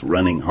brace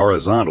running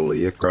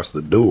horizontally across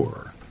the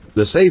door.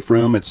 The safe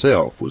room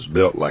itself was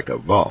built like a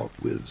vault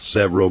with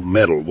several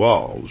metal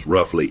walls,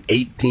 roughly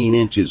 18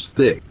 inches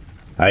thick.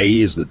 I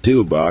eased the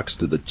toolbox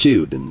to the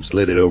chute and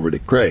slid it over to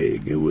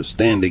Craig, who was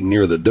standing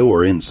near the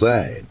door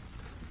inside.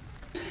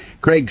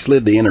 Craig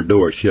slid the inner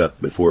door shut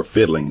before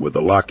fiddling with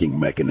the locking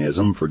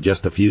mechanism for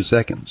just a few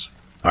seconds.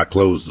 I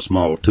closed the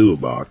small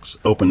toolbox,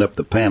 opened up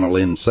the panel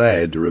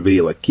inside to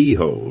reveal a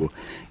keyhole,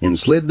 and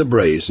slid the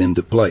brace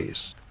into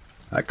place.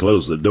 I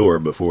closed the door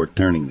before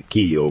turning the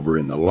key over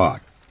in the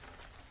lock.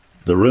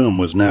 The room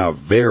was now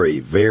very,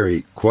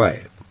 very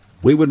quiet.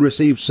 we would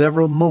receive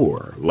several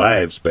more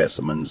live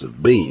specimens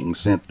of beings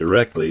sent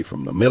directly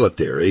from the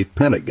military,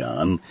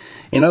 Pentagon,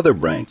 and other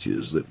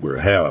branches that were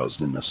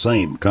housed in the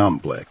same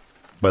complex.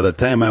 By the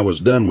time I was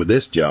done with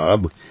this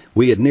job,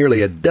 we had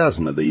nearly a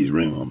dozen of these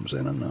rooms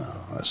and an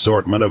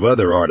assortment of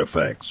other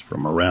artifacts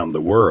from around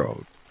the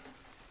world.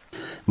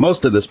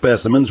 Most of the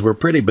specimens were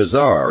pretty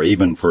bizarre,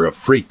 even for a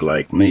freak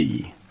like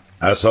me.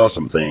 I saw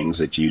some things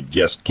that you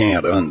just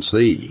can't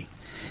unsee.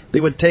 They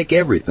would take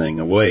everything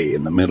away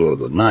in the middle of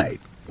the night,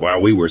 while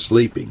we were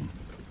sleeping,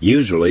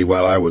 usually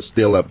while I was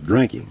still up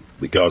drinking,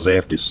 because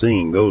after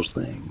seeing those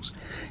things,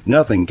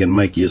 nothing can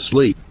make you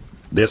sleep.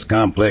 This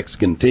complex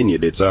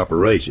continued its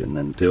operation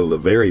until the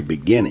very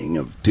beginning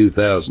of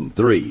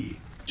 2003,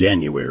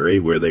 January,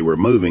 where they were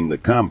moving the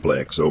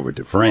complex over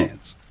to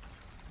France.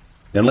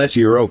 Unless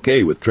you're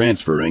okay with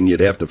transferring,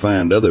 you'd have to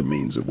find other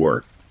means of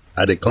work.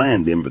 I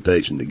declined the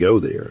invitation to go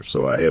there,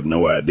 so I have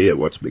no idea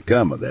what's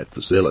become of that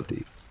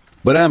facility.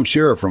 But I'm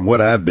sure from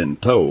what I've been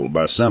told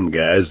by some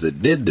guys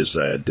that did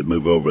decide to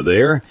move over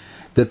there,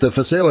 that the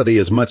facility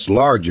is much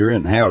larger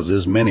and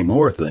houses many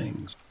more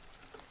things.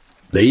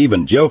 They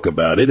even joke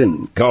about it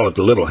and call it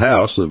the little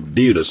house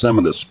due to some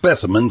of the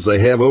specimens they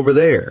have over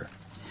there.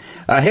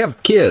 I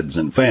have kids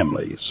and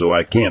family, so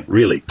I can't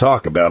really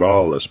talk about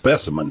all the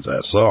specimens I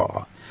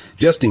saw,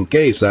 just in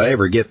case I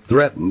ever get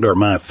threatened or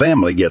my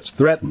family gets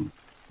threatened.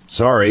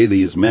 Sorry,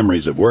 these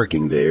memories of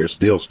working there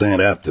still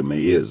stand out to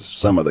me as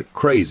some of the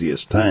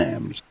craziest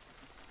times.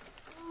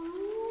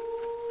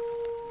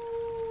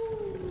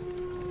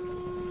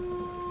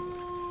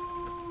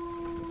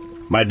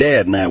 My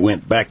dad and I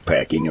went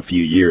backpacking a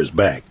few years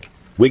back.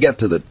 We got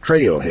to the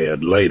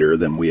trailhead later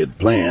than we had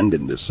planned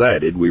and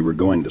decided we were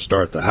going to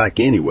start the hike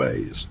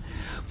anyways.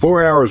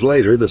 4 hours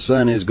later, the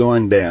sun is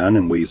going down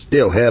and we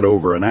still had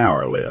over an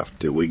hour left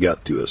till we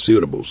got to a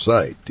suitable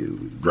site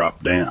to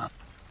drop down.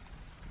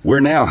 We're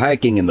now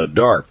hiking in the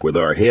dark with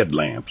our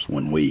headlamps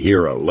when we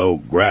hear a low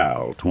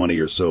growl 20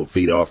 or so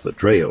feet off the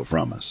trail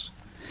from us.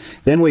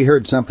 Then we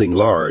heard something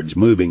large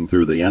moving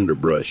through the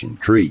underbrush and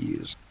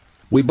trees.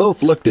 We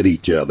both looked at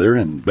each other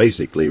and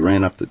basically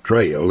ran up the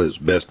trail as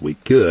best we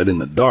could in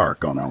the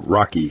dark on a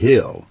rocky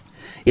hill.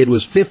 It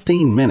was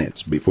 15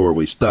 minutes before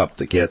we stopped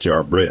to catch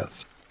our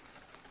breaths.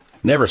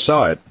 Never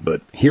saw it,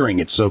 but hearing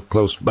it so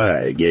close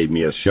by gave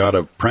me a shot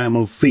of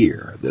primal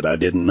fear that I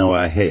didn't know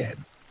I had.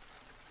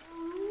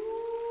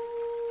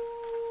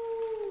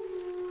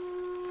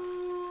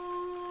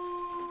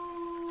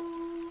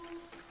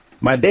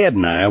 My dad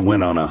and I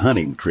went on a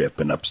hunting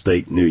trip in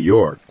upstate New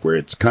York, where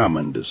it's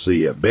common to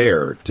see a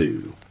bear or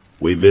two.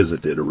 We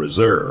visited a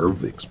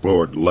reserve,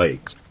 explored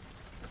lakes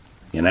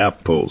and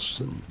outposts,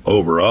 and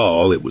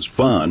overall it was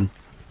fun.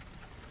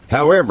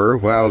 However,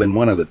 while in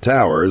one of the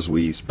towers,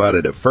 we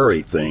spotted a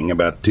furry thing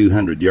about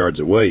 200 yards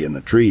away in the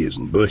trees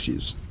and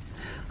bushes.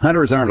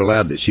 Hunters aren't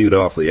allowed to shoot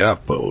off the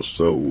outpost,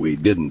 so we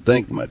didn't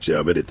think much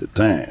of it at the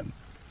time.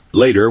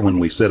 Later, when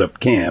we set up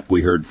camp,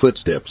 we heard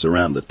footsteps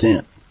around the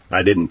tent.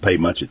 I didn't pay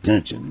much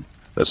attention,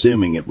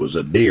 assuming it was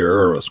a deer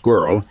or a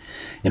squirrel,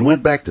 and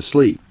went back to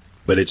sleep,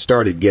 but it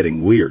started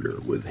getting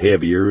weirder with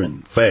heavier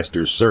and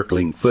faster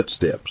circling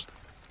footsteps.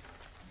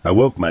 I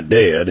woke my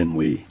dad, and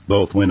we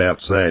both went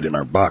outside in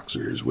our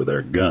boxers with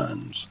our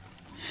guns.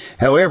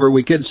 However,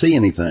 we couldn't see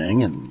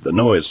anything, and the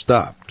noise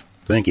stopped.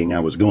 Thinking I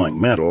was going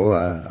mental,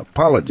 I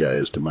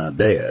apologized to my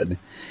dad,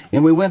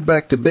 and we went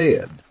back to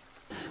bed.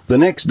 The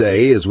next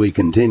day, as we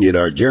continued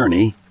our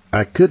journey,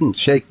 I couldn't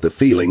shake the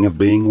feeling of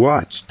being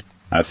watched.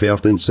 I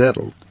felt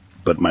unsettled,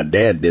 but my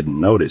dad didn't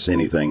notice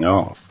anything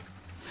off.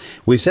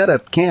 We set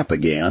up camp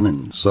again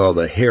and saw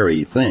the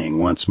hairy thing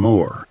once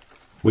more.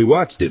 We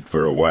watched it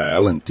for a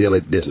while until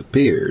it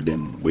disappeared,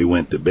 and we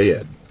went to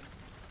bed.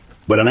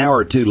 But an hour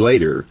or two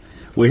later,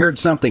 we heard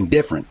something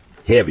different,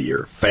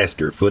 heavier,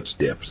 faster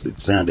footsteps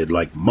that sounded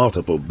like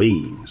multiple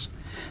beings.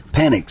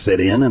 Panic set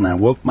in, and I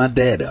woke my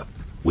dad up.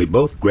 We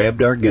both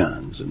grabbed our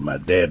guns, and my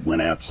dad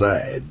went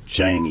outside,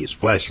 shining his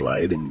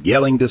flashlight and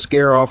yelling to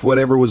scare off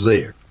whatever was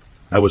there.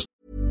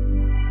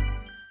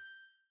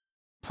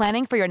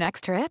 Planning for your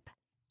next trip?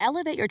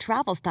 Elevate your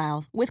travel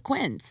style with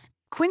Quince.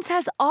 Quince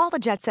has all the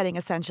jet-setting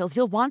essentials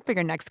you'll want for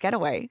your next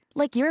getaway,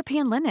 like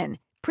European linen,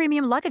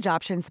 premium luggage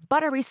options,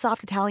 buttery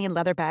soft Italian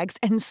leather bags,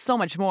 and so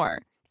much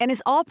more. And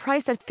is all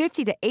priced at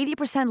 50 to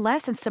 80%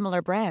 less than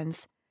similar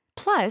brands.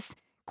 Plus,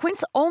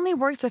 Quince only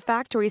works with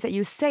factories that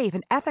use safe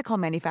and ethical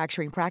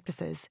manufacturing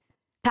practices.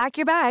 Pack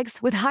your bags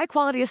with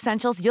high-quality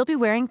essentials you'll be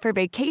wearing for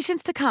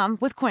vacations to come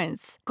with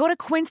Quince. Go to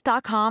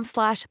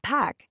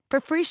quince.com/pack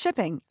for free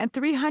shipping and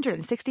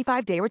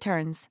 365-day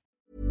returns.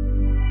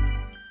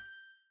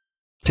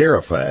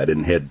 Terrified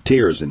and had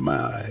tears in my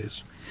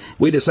eyes.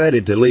 We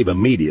decided to leave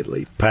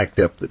immediately, packed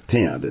up the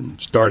tent, and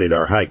started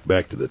our hike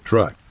back to the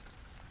truck.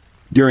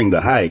 During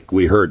the hike,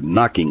 we heard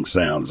knocking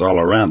sounds all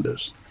around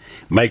us,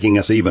 making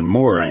us even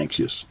more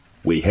anxious.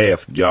 We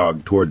half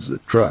jogged towards the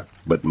truck,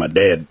 but my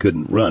dad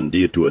couldn't run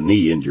due to a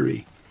knee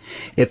injury.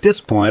 At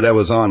this point, I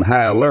was on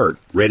high alert,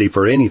 ready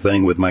for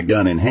anything with my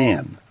gun in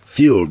hand,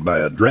 fueled by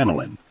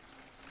adrenaline.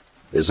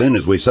 As soon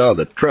as we saw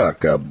the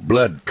truck, a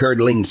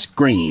blood-curdling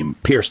scream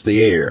pierced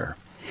the air,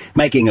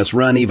 making us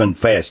run even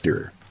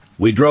faster.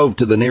 We drove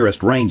to the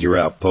nearest ranger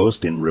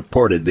outpost and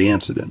reported the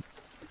incident.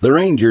 The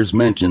rangers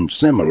mentioned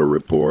similar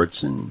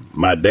reports, and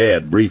my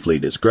dad briefly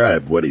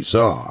described what he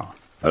saw.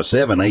 A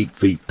 7-8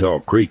 feet tall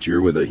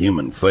creature with a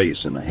human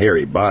face and a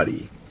hairy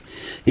body.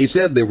 He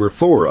said there were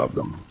 4 of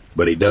them,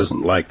 but he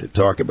doesn't like to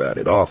talk about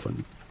it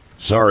often.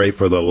 Sorry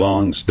for the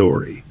long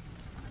story.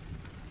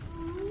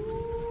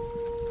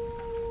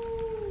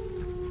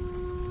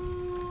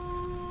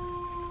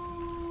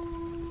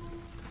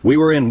 We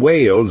were in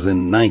Wales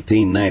in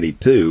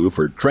 1992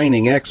 for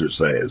training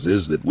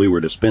exercises that we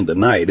were to spend the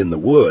night in the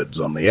woods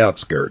on the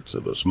outskirts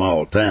of a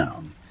small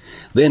town,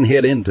 then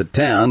head into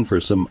town for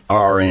some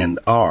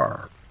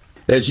R&R.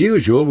 As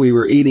usual, we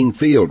were eating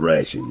field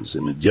rations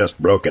and had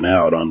just broken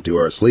out onto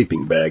our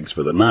sleeping bags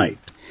for the night,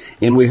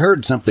 and we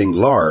heard something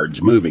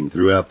large moving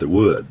throughout the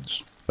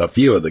woods. A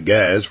few of the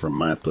guys from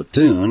my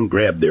platoon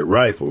grabbed their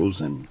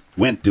rifles and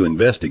went to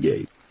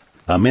investigate.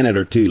 A minute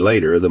or two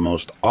later, the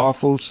most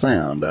awful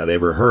sound I'd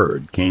ever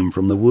heard came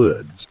from the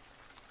woods.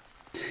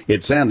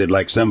 It sounded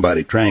like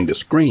somebody trying to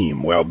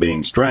scream while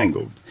being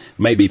strangled,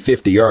 maybe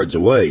 50 yards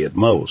away at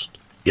most.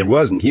 It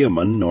wasn't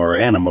human nor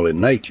animal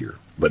in nature,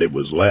 but it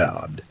was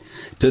loud.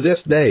 To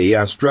this day,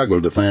 I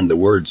struggle to find the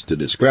words to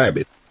describe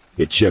it.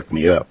 It shook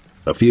me up.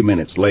 A few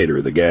minutes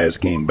later, the guys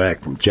came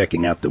back from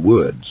checking out the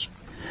woods.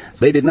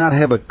 They did not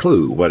have a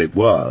clue what it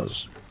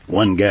was.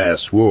 One guy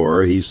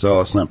swore he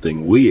saw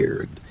something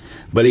weird,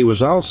 but he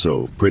was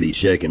also pretty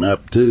shaken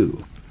up,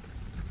 too.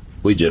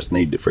 We just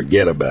need to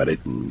forget about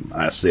it, and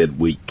I said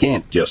we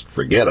can't just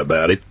forget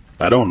about it.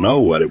 I don't know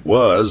what it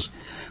was,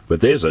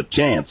 but there's a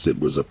chance it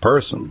was a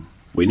person.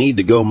 We need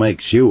to go make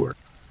sure.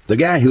 The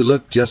guy who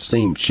looked just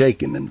seemed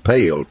shaken and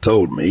pale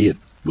told me it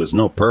was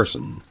no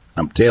person.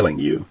 I'm telling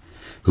you,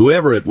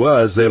 whoever it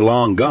was, they're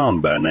long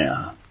gone by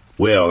now.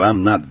 Well,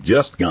 I'm not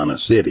just gonna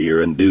sit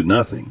here and do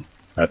nothing,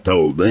 I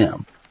told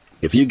them.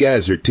 If you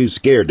guys are too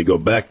scared to go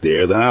back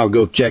there, then I'll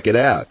go check it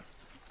out.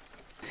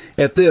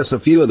 At this, a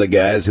few of the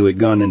guys who had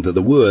gone into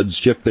the woods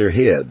shook their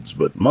heads,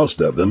 but most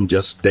of them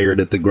just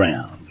stared at the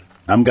ground.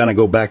 I'm gonna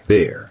go back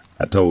there,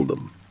 I told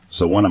them.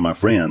 So one of my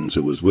friends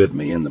who was with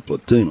me in the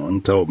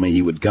platoon told me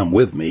he would come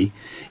with me,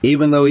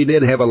 even though he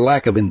did have a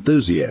lack of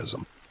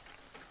enthusiasm.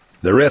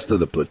 The rest of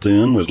the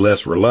platoon was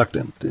less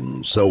reluctant,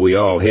 and so we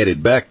all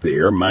headed back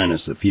there,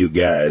 minus a few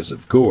guys,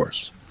 of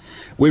course.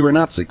 We were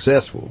not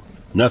successful.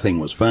 Nothing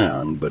was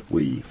found, but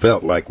we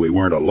felt like we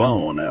weren't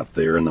alone out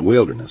there in the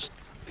wilderness.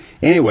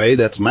 Anyway,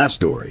 that's my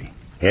story.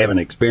 Haven't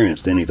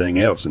experienced anything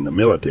else in the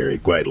military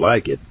quite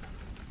like it.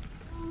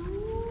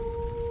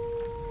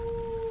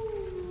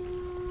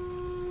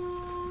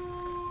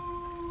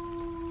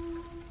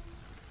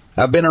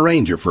 I've been a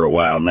ranger for a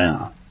while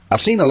now.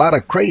 I've seen a lot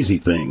of crazy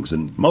things,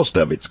 and most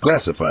of it's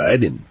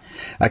classified, and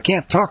I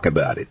can't talk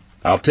about it.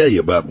 I'll tell you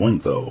about one,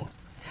 though.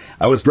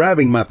 I was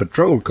driving my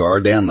patrol car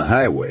down the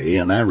highway,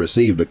 and I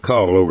received a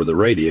call over the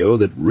radio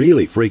that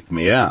really freaked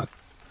me out.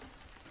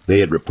 They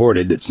had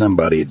reported that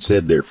somebody had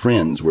said their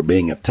friends were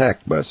being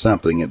attacked by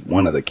something at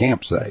one of the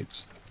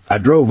campsites. I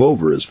drove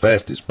over as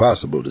fast as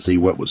possible to see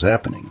what was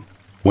happening.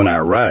 When I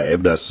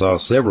arrived, I saw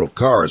several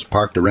cars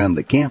parked around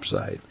the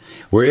campsite,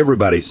 where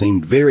everybody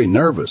seemed very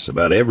nervous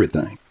about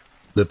everything.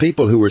 The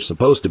people who were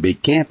supposed to be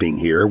camping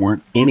here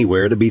weren't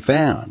anywhere to be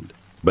found,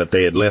 but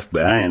they had left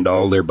behind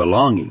all their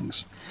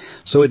belongings,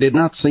 so it did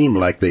not seem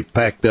like they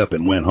packed up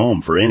and went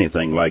home for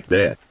anything like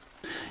that.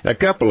 A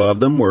couple of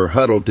them were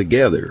huddled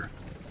together.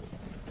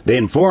 They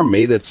informed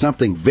me that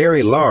something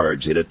very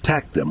large had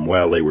attacked them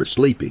while they were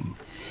sleeping,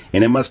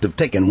 and it must have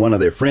taken one of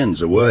their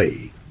friends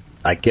away.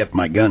 I kept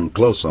my gun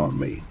close on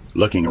me,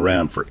 looking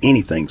around for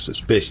anything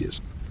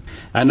suspicious.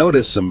 I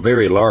noticed some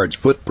very large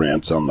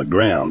footprints on the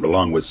ground,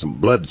 along with some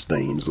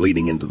bloodstains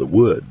leading into the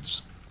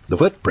woods. The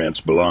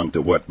footprints belonged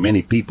to what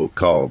many people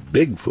call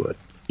Bigfoot,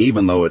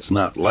 even though it's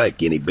not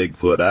like any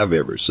Bigfoot I've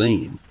ever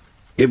seen.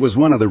 It was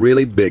one of the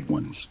really big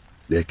ones.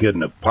 It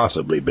couldn't have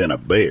possibly been a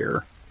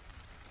bear.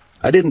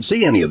 I didn't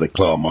see any of the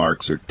claw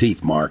marks or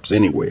teeth marks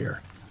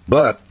anywhere,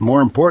 but,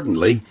 more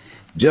importantly,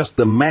 just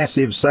the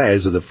massive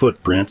size of the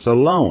footprints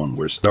alone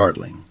were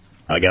startling.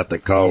 I got the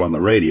call on the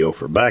radio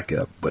for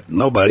backup, but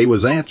nobody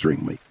was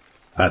answering me.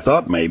 I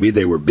thought maybe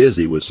they were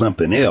busy with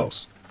something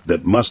else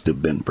that must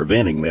have been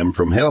preventing them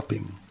from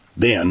helping.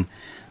 Then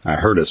I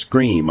heard a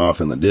scream off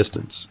in the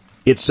distance.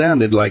 It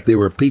sounded like there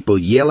were people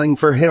yelling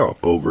for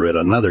help over at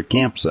another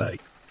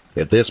campsite.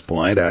 At this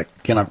point, I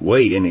cannot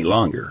wait any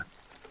longer.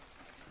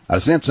 I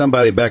sent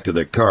somebody back to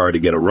their car to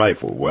get a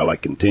rifle while I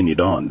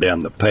continued on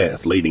down the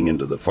path leading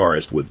into the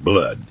forest with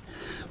blood.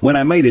 When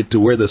I made it to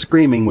where the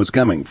screaming was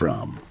coming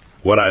from,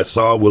 what I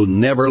saw will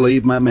never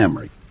leave my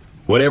memory.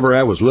 Whatever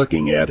I was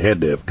looking at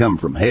had to have come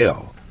from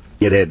hell.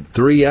 It had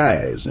 3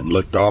 eyes and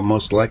looked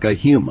almost like a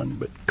human,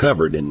 but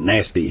covered in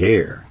nasty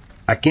hair.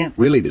 I can't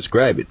really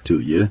describe it to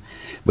you,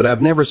 but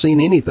I've never seen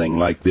anything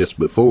like this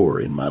before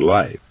in my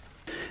life.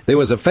 There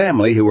was a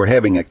family who were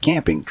having a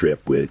camping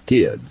trip with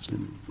kids,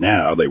 and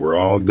now they were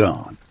all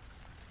gone.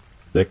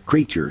 The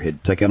creature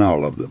had taken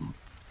all of them.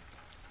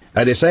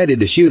 I decided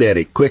to shoot at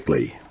it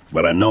quickly,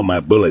 but I know my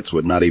bullets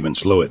would not even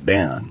slow it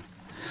down.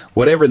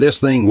 Whatever this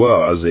thing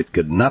was, it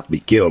could not be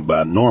killed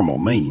by normal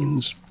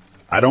means.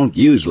 I don't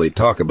usually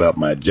talk about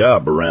my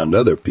job around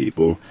other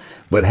people,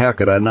 but how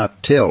could I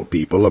not tell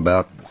people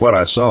about what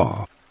I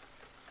saw?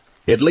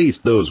 At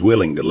least those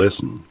willing to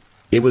listen.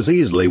 It was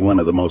easily one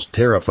of the most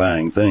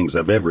terrifying things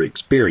I've ever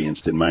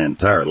experienced in my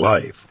entire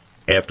life.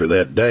 After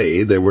that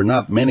day, there were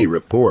not many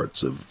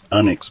reports of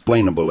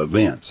unexplainable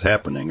events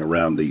happening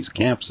around these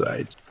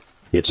campsites.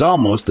 It's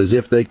almost as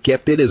if they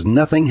kept it as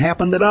nothing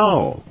happened at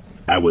all.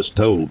 I was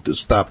told to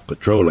stop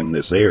patrolling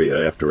this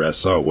area after I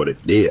saw what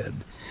it did.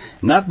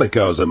 Not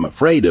because I'm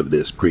afraid of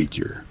this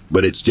creature,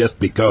 but it's just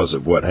because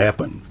of what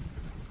happened.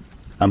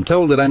 I'm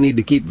told that I need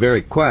to keep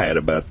very quiet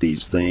about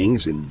these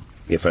things, and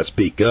if I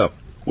speak up,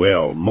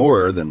 well,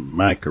 more than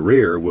my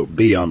career will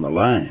be on the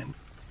line.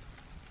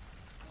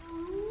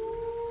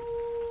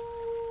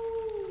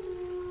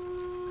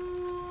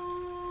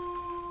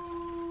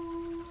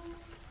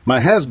 My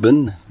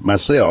husband,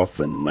 myself,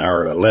 and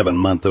our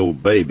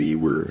 11-month-old baby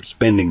were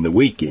spending the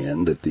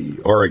weekend at the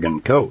Oregon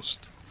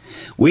coast.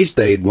 We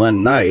stayed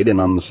one night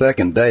and on the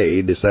second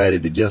day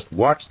decided to just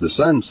watch the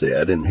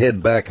sunset and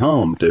head back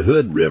home to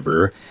Hood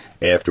River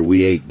after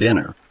we ate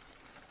dinner.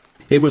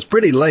 It was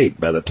pretty late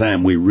by the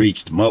time we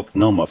reached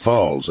Multnomah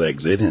Falls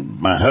exit, and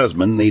my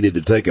husband needed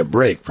to take a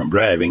break from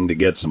driving to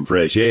get some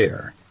fresh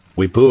air.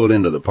 We pulled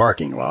into the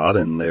parking lot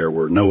and there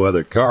were no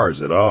other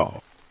cars at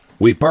all.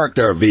 We parked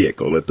our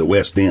vehicle at the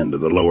west end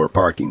of the lower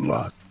parking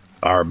lot.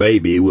 Our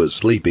baby was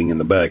sleeping in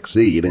the back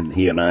seat, and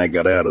he and I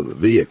got out of the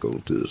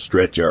vehicle to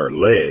stretch our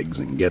legs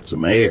and get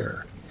some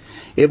air.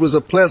 It was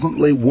a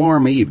pleasantly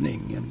warm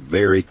evening and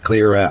very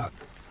clear out.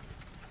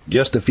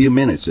 Just a few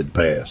minutes had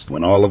passed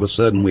when all of a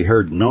sudden we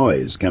heard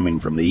noise coming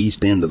from the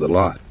east end of the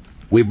lot.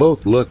 We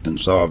both looked and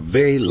saw a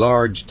very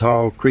large,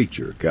 tall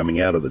creature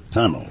coming out of the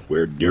tunnel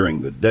where,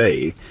 during the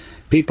day,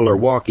 people are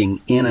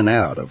walking in and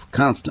out of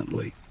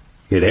constantly.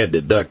 It had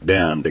to duck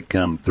down to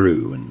come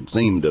through and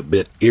seemed a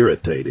bit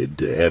irritated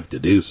to have to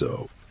do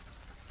so.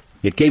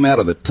 It came out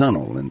of the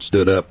tunnel and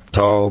stood up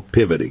tall,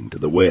 pivoting to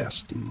the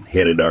west, and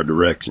headed our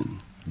direction.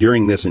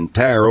 During this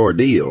entire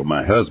ordeal,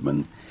 my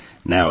husband,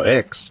 now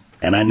ex,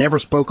 and I never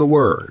spoke a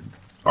word.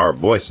 Our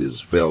voices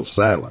fell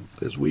silent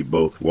as we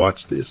both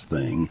watched this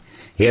thing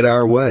head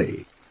our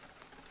way.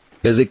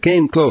 As it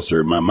came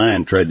closer, my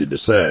mind tried to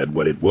decide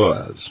what it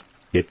was.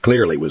 It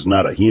clearly was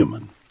not a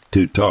human,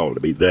 too tall to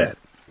be that.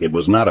 It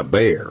was not a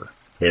bear,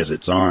 as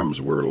its arms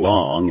were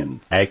long and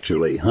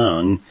actually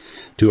hung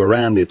to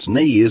around its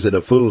knees at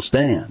a full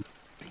stand.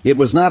 It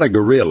was not a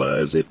gorilla,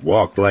 as it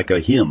walked like a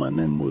human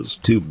and was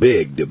too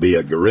big to be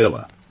a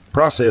gorilla.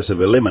 Process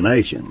of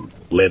elimination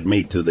led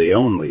me to the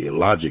only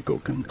logical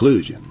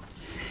conclusion.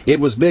 It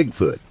was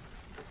Bigfoot.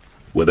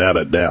 Without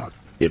a doubt,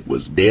 it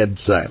was dead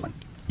silent.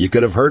 You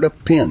could have heard a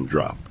pin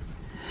drop.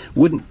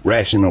 Wouldn't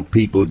rational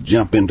people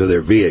jump into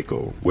their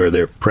vehicle where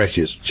their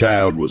precious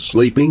child was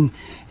sleeping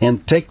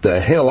and take the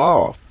hell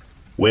off?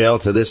 Well,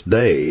 to this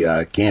day,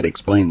 I can't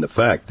explain the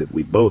fact that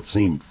we both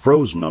seemed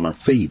frozen on our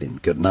feet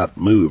and could not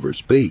move or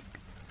speak.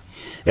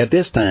 At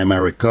this time, I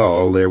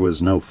recall, there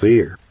was no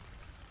fear.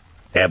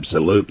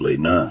 Absolutely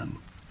none.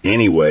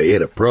 Anyway,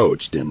 it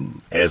approached,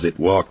 and as it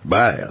walked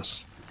by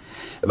us,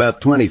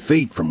 about 20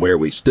 feet from where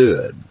we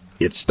stood,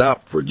 it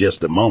stopped for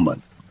just a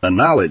moment,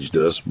 acknowledged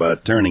us by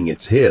turning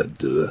its head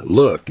to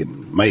look,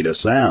 and made a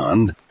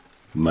sound,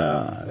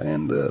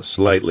 and a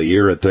slightly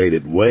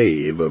irritated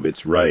wave of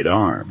its right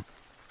arm.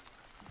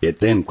 It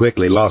then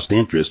quickly lost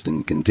interest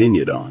and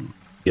continued on,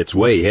 its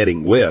way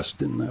heading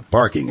west in the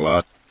parking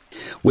lot.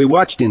 We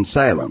watched in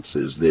silence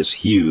as this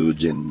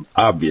huge and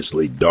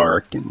obviously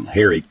dark and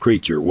hairy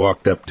creature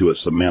walked up to a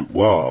cement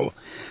wall,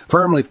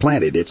 firmly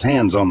planted its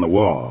hands on the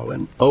wall,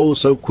 and oh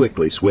so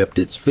quickly swept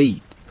its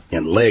feet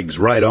and legs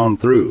right on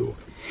through,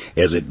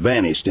 as it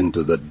vanished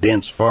into the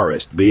dense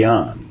forest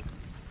beyond.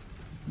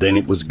 Then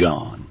it was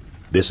gone.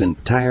 This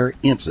entire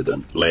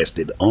incident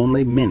lasted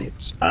only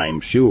minutes, I'm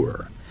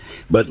sure,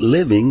 but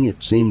living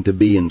it seemed to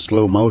be in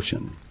slow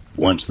motion.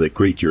 Once the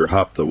creature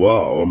hopped the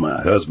wall,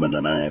 my husband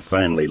and I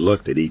finally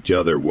looked at each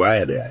other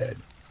wide-eyed.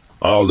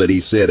 All that he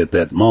said at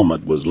that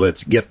moment was,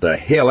 "Let's get the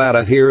hell out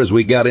of here," as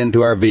we got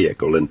into our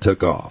vehicle and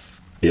took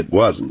off. It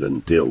wasn't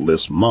until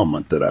this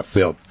moment that I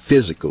felt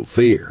physical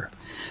fear.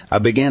 I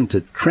began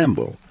to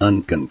tremble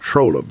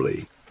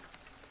uncontrollably.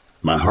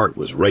 My heart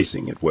was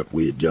racing at what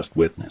we had just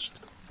witnessed.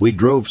 We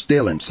drove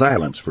still in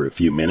silence for a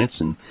few minutes,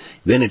 and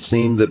then it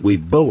seemed that we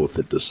both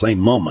at the same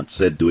moment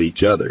said to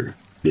each other,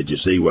 "Did you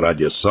see what I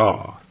just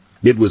saw?"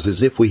 It was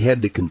as if we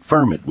had to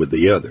confirm it with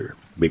the other,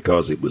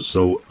 because it was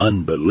so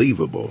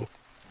unbelievable.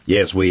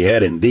 Yes, we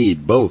had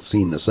indeed both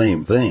seen the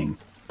same thing.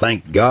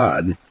 Thank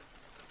God.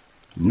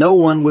 No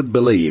one would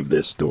believe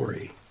this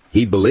story.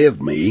 He believed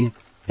me,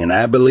 and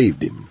I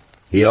believed him.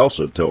 He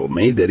also told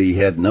me that he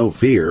had no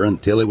fear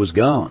until it was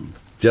gone,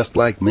 just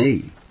like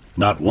me.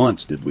 Not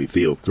once did we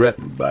feel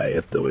threatened by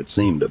it, though it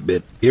seemed a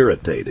bit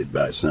irritated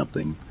by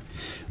something.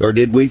 Or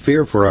did we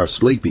fear for our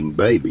sleeping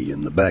baby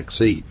in the back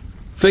seat?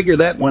 Figure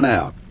that one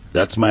out.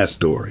 That's my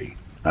story.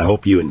 I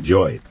hope you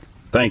enjoy it.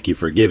 Thank you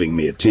for giving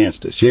me a chance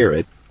to share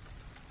it.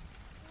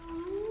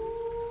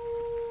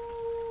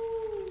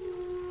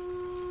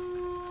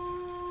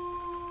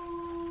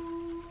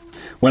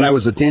 When I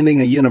was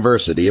attending a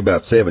university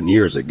about 7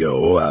 years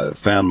ago, I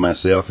found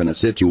myself in a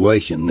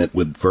situation that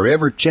would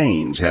forever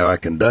change how I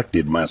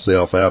conducted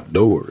myself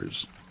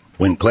outdoors.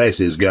 When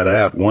classes got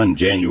out one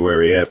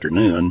January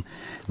afternoon,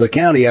 the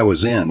county I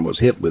was in was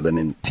hit with an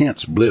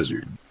intense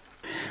blizzard.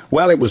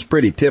 While it was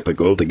pretty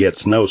typical to get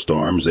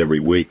snowstorms every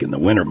week in the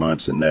winter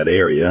months in that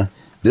area,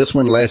 this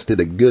one lasted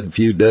a good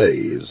few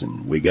days,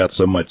 and we got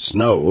so much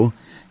snow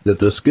that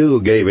the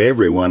school gave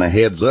everyone a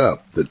heads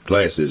up that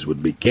classes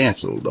would be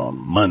canceled on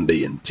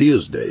Monday and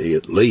Tuesday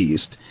at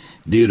least,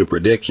 due to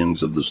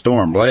predictions of the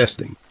storm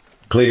lasting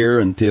clear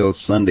until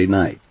Sunday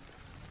night.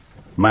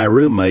 My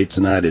roommates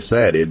and I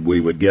decided we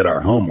would get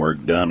our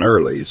homework done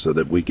early so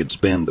that we could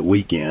spend the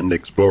weekend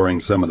exploring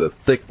some of the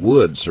thick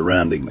woods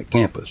surrounding the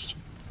campus.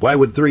 Why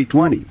would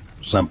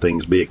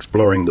 320-somethings be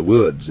exploring the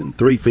woods in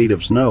 3 feet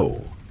of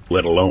snow,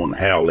 let alone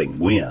howling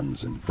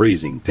winds and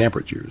freezing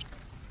temperatures?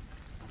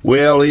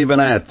 Well,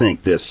 even I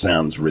think this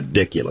sounds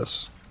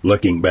ridiculous,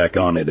 looking back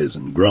on it as a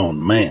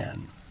grown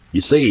man. You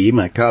see,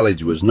 my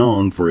college was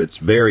known for its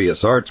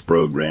various arts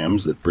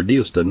programs that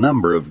produced a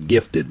number of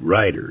gifted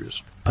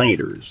writers,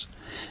 painters,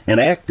 and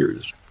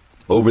actors.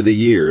 Over the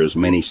years,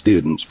 many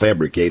students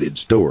fabricated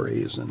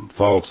stories and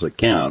false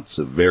accounts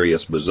of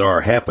various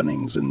bizarre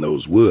happenings in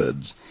those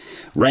woods,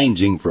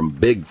 ranging from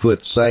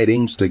Bigfoot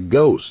sightings to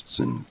ghosts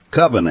and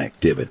coven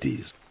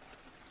activities.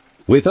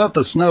 We thought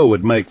the snow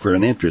would make for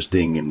an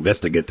interesting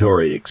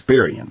investigatory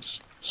experience,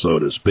 so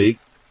to speak.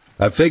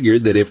 I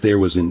figured that if there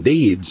was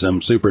indeed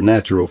some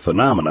supernatural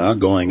phenomena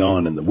going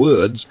on in the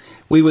woods,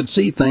 we would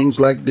see things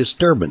like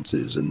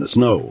disturbances in the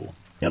snow,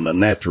 and the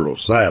natural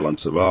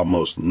silence of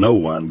almost no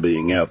one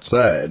being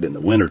outside in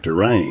the winter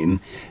terrain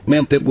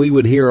meant that we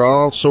would hear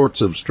all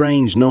sorts of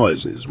strange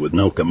noises with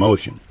no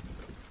commotion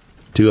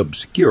to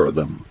obscure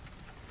them.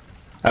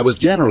 I was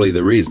generally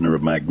the reasoner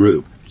of my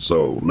group,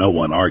 so no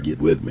one argued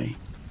with me.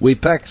 We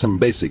packed some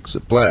basic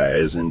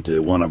supplies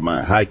into one of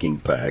my hiking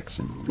packs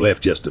and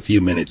left just a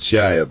few minutes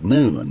shy of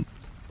noon.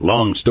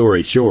 Long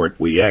story short,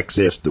 we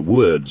accessed the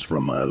woods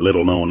from a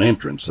little-known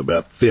entrance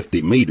about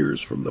 50 meters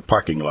from the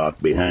parking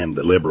lot behind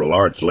the liberal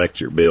arts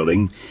lecture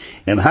building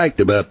and hiked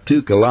about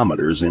 2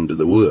 kilometers into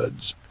the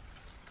woods.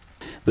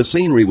 The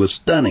scenery was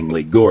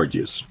stunningly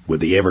gorgeous,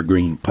 with the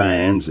evergreen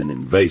pines and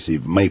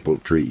invasive maple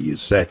trees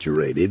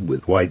saturated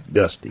with white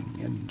dusting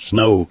and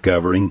snow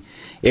covering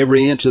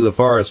every inch of the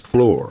forest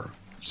floor,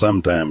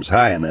 sometimes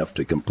high enough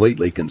to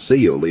completely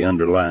conceal the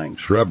underlying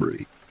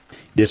shrubbery.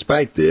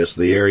 Despite this,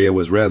 the area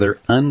was rather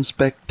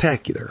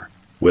unspectacular,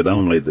 with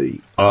only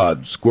the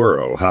odd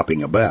squirrel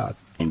hopping about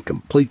in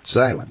complete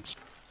silence.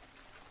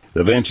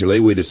 Eventually,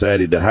 we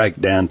decided to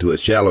hike down to a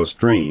shallow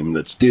stream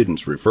that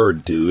students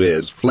referred to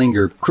as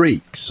Flinger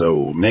Creek,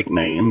 so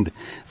nicknamed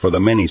for the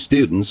many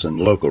students and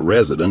local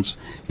residents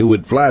who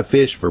would fly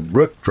fish for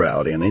brook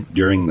trout in it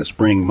during the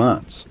spring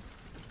months.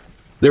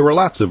 There were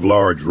lots of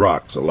large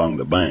rocks along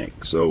the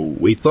bank, so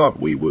we thought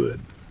we would,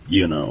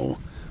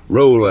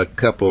 roll a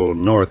couple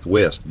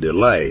Northwest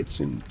Delights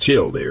and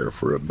chill there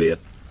for a bit.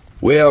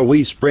 Well,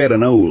 we spread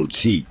an old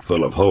sheet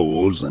full of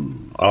holes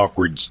and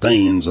awkward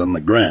stains on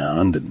the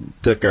ground and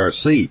took our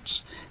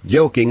seats,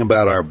 joking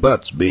about our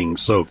butts being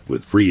soaked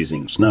with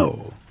freezing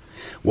snow,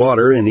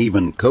 water and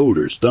even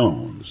colder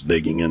stones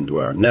digging into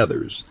our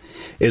nethers,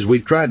 as we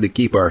tried to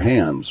keep our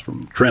hands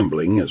from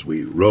trembling as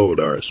we rolled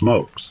our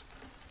smokes.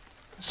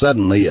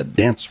 Suddenly, a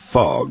dense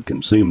fog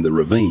consumed the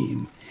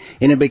ravine,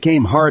 and it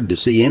became hard to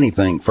see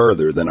anything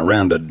further than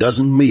around a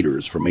dozen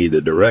meters from either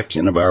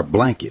direction of our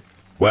blanket.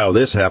 While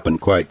this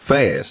happened quite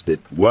fast, it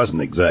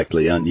wasn't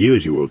exactly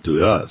unusual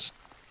to us.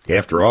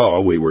 After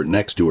all, we were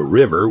next to a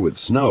river with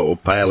snow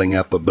piling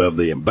up above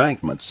the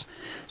embankments,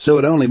 so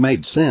it only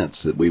made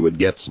sense that we would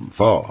get some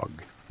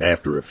fog.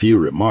 After a few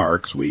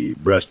remarks, we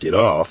brushed it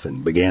off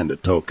and began to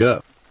toke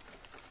up.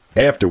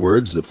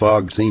 Afterwards, the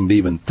fog seemed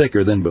even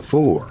thicker than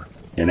before,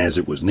 and as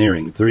it was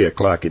nearing 3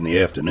 o'clock in the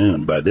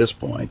afternoon by this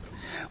point,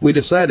 we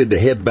decided to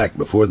head back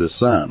before the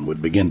sun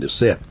would begin to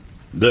set,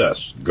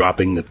 thus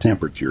dropping the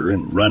temperature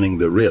and running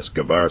the risk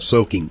of our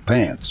soaking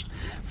pants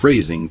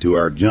freezing to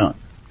our junk.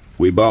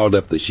 We balled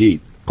up the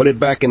sheet, put it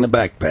back in the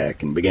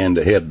backpack, and began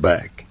to head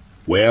back.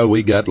 Well,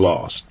 we got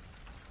lost.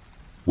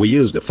 We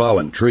used a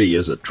fallen tree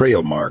as a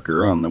trail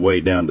marker on the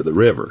way down to the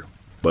river,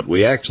 but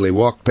we actually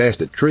walked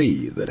past a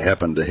tree that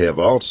happened to have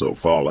also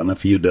fallen a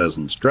few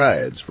dozen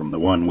strides from the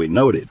one we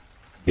noted.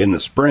 In the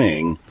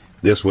spring,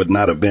 this would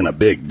not have been a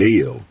big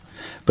deal,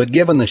 but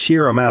given the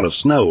sheer amount of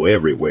snow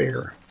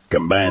everywhere,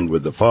 combined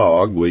with the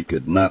fog, we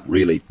could not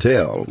really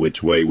tell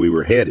which way we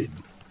were headed.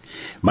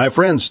 My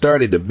friends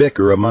started to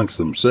bicker amongst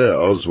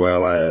themselves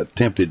while I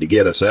attempted to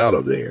get us out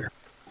of there.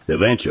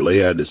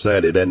 Eventually, I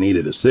decided I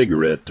needed a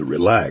cigarette to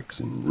relax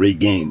and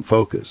regain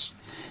focus,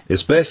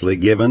 especially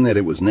given that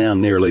it was now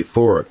nearly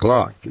 4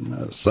 o'clock and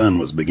the sun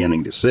was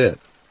beginning to set.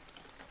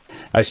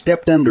 I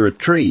stepped under a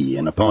tree,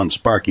 and upon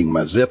sparking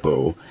my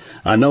Zippo,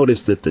 I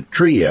noticed that the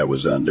tree I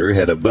was under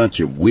had a bunch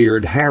of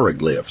weird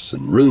hieroglyphs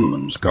and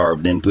runes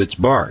carved into its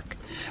bark.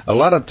 A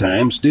lot of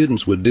times,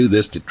 students would do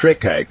this to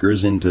trick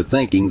hikers into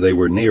thinking they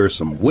were near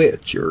some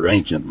witch or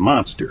ancient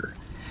monster,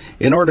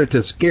 in order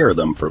to scare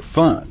them for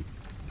fun.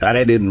 I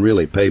didn't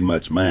really pay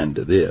much mind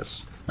to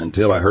this,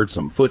 until I heard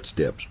some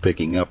footsteps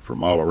picking up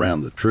from all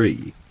around the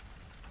tree.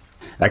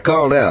 I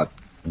called out,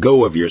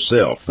 "Go of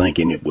yourself,"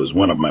 thinking it was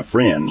one of my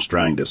friends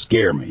trying to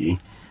scare me.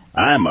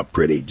 I'm a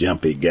pretty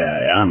jumpy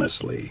guy,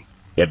 honestly.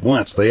 At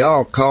once they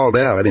all called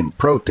out in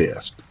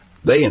protest.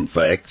 They, in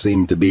fact,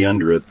 seemed to be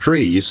under a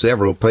tree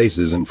several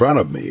paces in front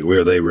of me,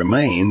 where they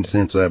remained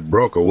since I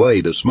broke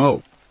away to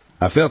smoke.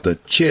 I felt a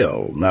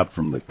chill, not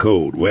from the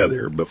cold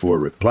weather. Before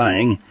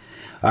replying,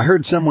 I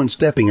heard someone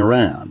stepping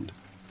around.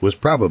 It was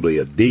probably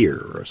a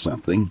deer or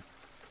something.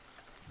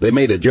 They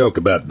made a joke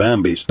about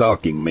Bambi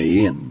stalking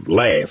me and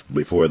laughed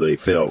before they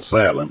fell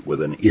silent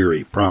with an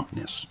eerie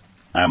promptness.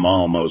 "I'm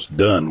almost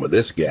done with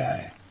this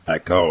guy," I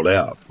called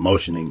out,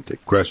 motioning to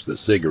crush the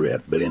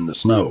cigarette butt in the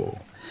snow,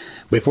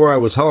 before I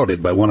was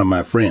halted by one of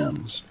my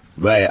friends,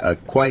 via a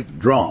quite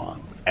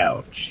drawn,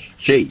 "Ouch,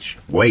 sheesh,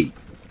 wait."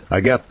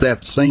 I got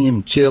that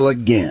same chill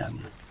again.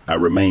 I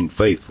remained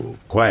faithful,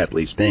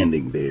 quietly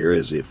standing there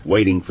as if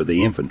waiting for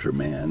the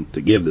infantryman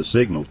to give the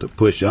signal to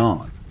push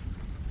on.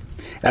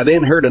 I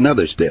then heard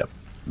another step.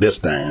 This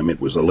time it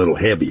was a little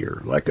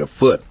heavier, like a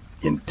foot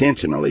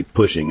intentionally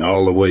pushing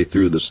all the way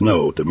through the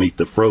snow to meet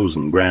the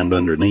frozen ground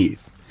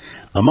underneath.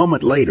 A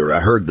moment later I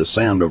heard the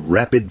sound of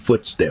rapid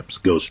footsteps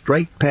go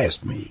straight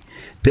past me,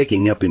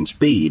 picking up in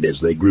speed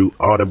as they grew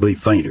audibly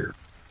fainter.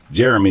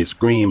 Jeremy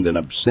screamed an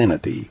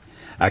obscenity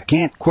I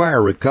can't quite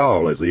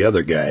recall as the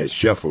other guys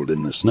shuffled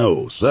in the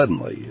snow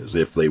suddenly, as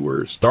if they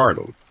were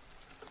startled.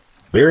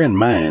 Bear in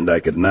mind I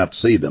could not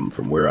see them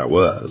from where I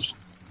was,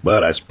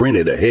 but I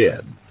sprinted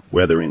ahead,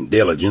 whether in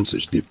diligence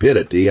or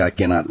stupidity I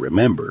cannot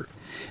remember,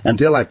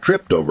 until I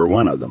tripped over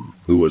one of them,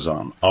 who was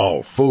on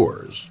all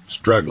fours,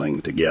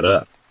 struggling to get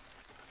up.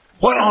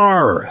 "What on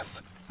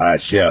earth?" I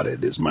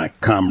shouted as my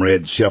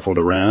comrades shuffled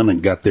around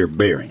and got their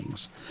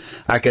bearings.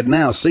 I could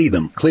now see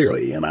them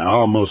clearly, and I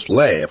almost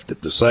laughed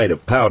at the sight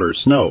of powder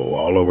snow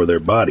all over their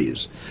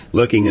bodies,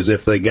 looking as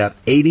if they got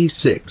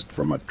 86th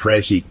from a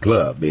trashy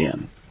club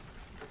in.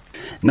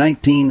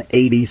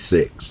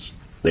 1986.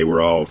 They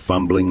were all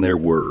fumbling their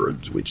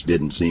words, which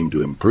didn't seem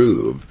to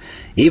improve,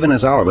 even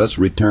as all of us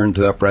returned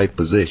to upright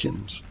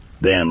positions.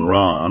 Then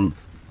Ron,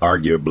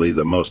 arguably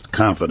the most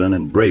confident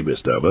and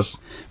bravest of us,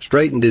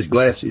 straightened his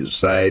glasses,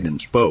 sighed,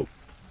 and spoke.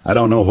 "I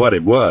don't know what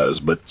it was,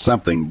 but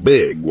something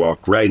big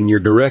walked right in your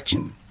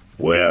direction."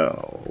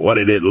 "Well, what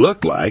did it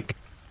look like?"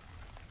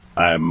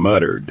 I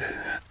muttered.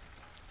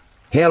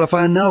 "Hell if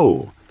I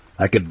know.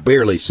 I could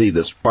barely see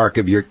the spark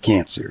of your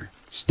cancer,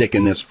 stick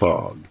in this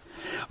fog.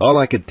 All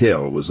I could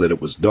tell was that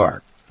it was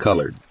dark,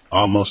 colored,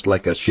 almost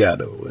like a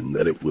shadow, and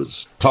that it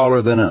was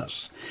taller than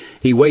us."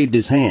 He waved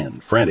his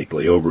hand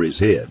frantically over his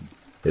head,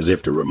 as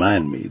if to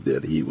remind me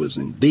that he was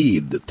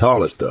indeed the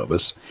tallest of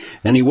us,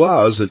 and he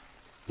was at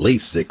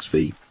least 6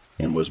 feet,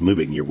 and was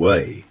moving your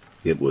way.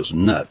 It was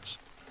nuts.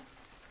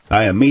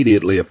 I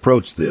immediately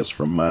approached this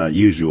from my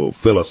usual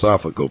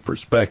philosophical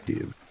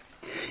perspective.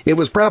 It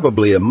was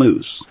probably a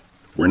moose.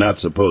 We're not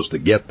supposed to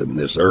get them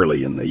this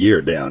early in the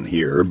year down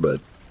here,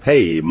 but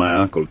hey, my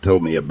uncle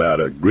told me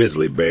about a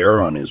grizzly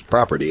bear on his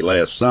property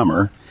last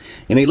summer,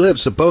 and he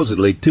lives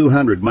supposedly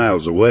 200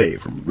 miles away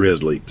from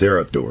grizzly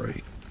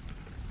territory.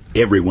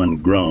 Everyone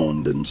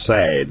groaned and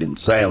sighed in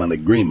silent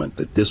agreement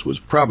that this was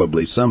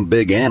probably some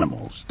big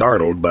animal,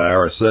 startled by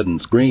our sudden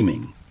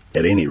screaming.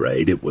 At any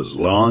rate, it was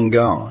long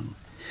gone,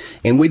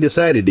 and we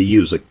decided to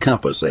use a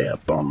compass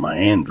app on my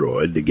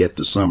Android to get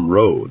to some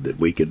road that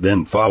we could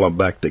then follow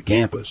back to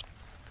campus.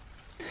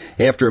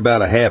 After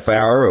about a half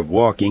hour of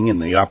walking in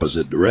the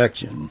opposite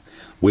direction,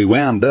 we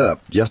wound up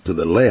just to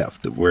the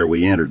left of where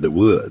we entered the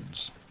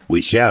woods.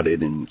 We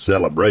shouted in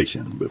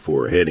celebration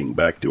before heading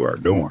back to our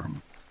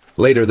dorm.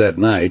 Later that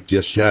night,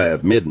 just shy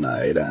of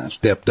midnight, I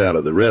stepped out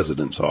of the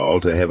residence hall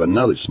to have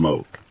another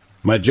smoke.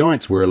 My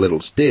joints were a little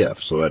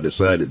stiff, so I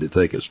decided to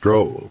take a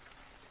stroll.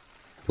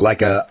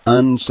 Like a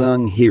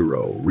unsung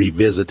hero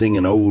revisiting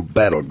an old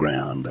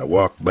battleground, I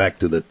walked back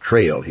to the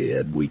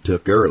trailhead we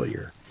took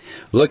earlier,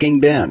 looking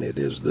down it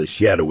as the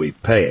shadowy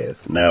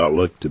path now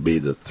looked to be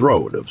the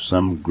throat of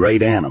some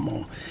great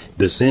animal,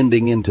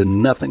 descending into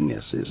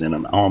nothingness as in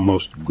an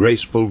almost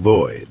graceful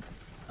void.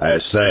 I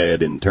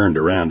sighed and turned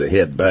around to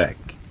head back.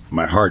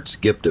 My heart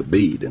skipped a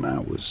beat, and I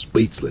was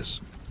speechless.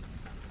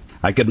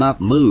 I could not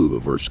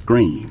move or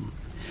scream,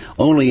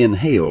 only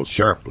inhaled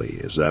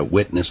sharply as I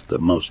witnessed the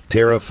most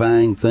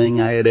terrifying thing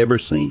I had ever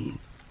seen.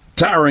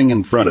 Towering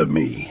in front of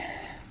me,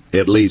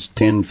 at least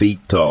 10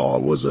 feet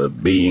tall, was a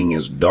being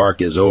as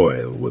dark as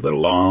oil, with a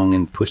long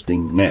and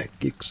twisting neck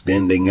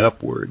extending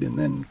upward and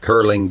then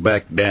curling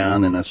back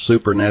down in a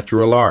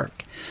supernatural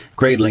arc,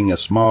 cradling a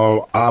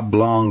small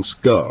oblong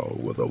skull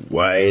with a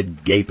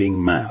wide,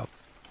 gaping mouth.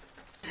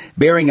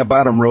 Bearing a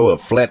bottom row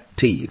of flat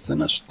teeth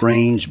and a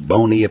strange,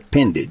 bony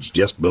appendage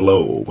just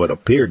below what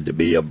appeared to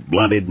be a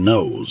blunted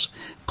nose,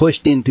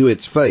 pushed into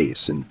its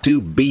face, and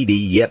two beady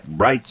yet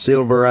bright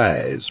silver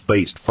eyes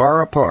spaced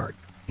far apart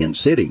and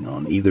sitting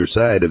on either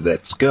side of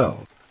that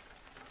skull.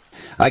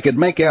 I could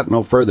make out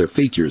no further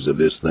features of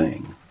this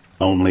thing,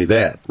 only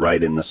that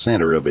right in the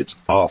center of its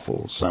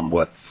awful,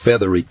 somewhat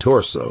feathery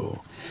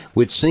torso,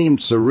 which seemed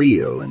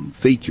surreal and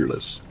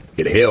featureless.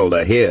 It held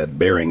a head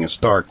bearing a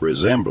stark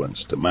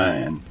resemblance to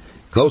mine,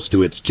 close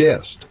to its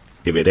chest,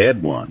 if it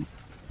had one.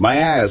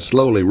 My eyes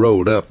slowly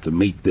rolled up to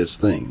meet this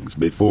thing's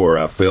before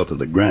I fell to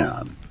the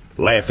ground,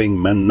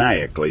 laughing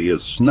maniacally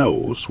as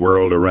snow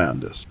swirled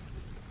around us.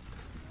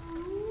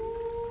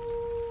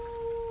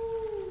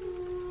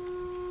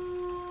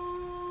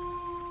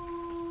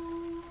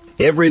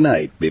 Every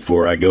night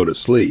before I go to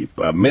sleep,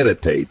 I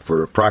meditate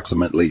for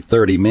approximately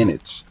 30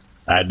 minutes.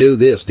 I do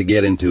this to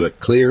get into a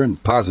clear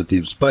and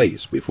positive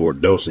space before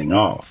dozing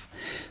off.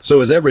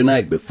 So as every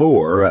night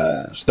before,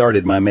 I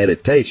started my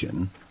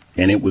meditation,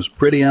 and it was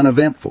pretty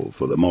uneventful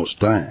for the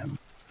most time.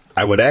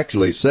 I would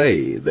actually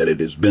say that it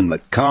has been the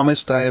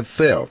calmest I have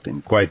felt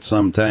in quite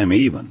some time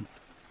even.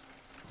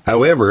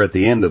 However, at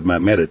the end of my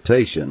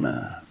meditation,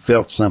 I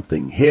felt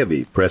something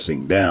heavy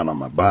pressing down on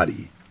my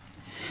body,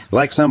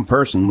 like some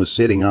person was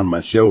sitting on my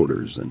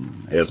shoulders,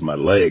 and as my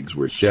legs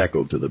were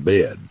shackled to the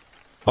bed.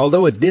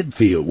 Although it did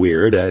feel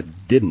weird, I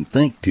didn't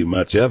think too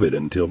much of it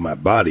until my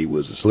body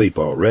was asleep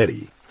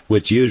already,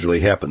 which usually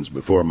happens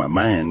before my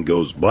mind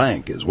goes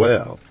blank as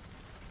well.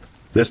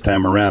 This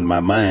time around my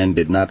mind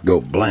did not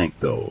go blank,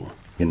 though.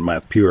 In my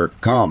pure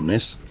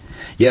calmness,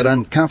 yet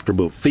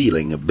uncomfortable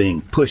feeling of being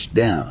pushed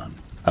down,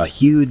 a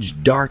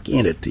huge dark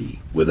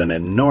entity with an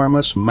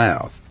enormous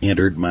mouth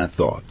entered my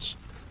thoughts.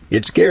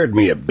 It scared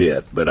me a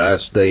bit, but I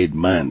stayed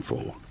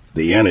mindful.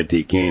 The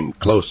entity came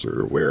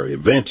closer, where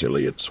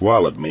eventually it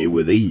swallowed me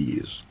with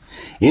ease.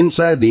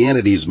 Inside the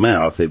entity's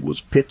mouth it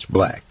was pitch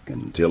black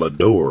until a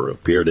door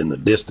appeared in the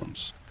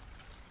distance.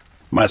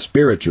 My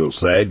spiritual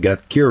side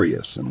got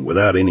curious, and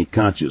without any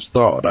conscious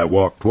thought I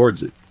walked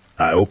towards it.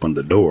 I opened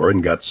the door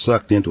and got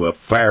sucked into a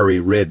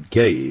fiery red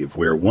cave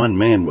where one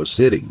man was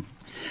sitting.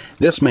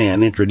 This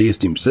man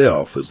introduced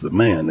himself as the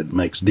man that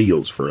makes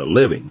deals for a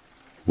living.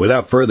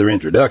 Without further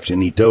introduction,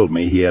 he told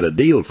me he had a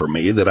deal for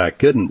me that I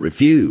couldn't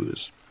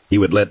refuse. He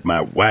would let my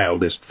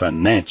wildest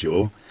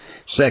financial,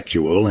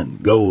 sexual,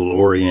 and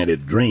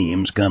goal-oriented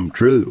dreams come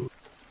true.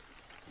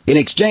 In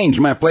exchange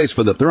my place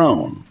for the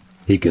throne,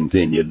 he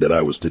continued that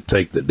I was to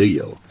take the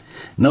deal.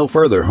 No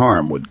further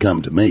harm would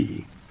come to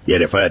me.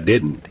 Yet if I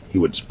didn't, he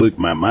would spook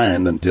my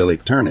mind until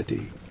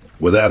eternity.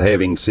 Without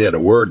having said a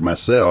word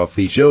myself,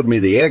 he showed me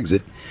the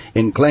exit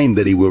and claimed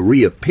that he will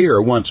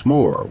reappear once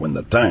more when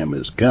the time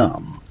has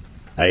come.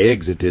 I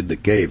exited the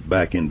cave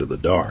back into the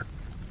dark.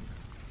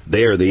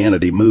 There the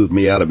entity moved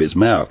me out of his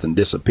mouth and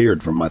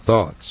disappeared from my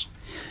thoughts.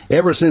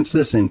 Ever since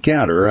this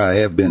encounter, I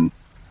have been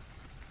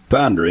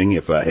pondering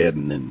if I had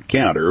an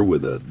encounter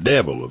with a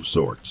devil of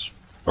sorts,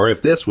 or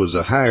if this was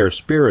a higher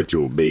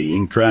spiritual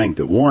being trying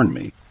to warn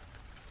me.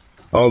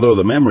 Although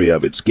the memory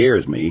of it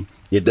scares me,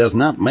 it does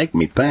not make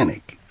me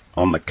panic.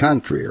 On the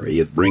contrary,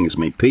 it brings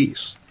me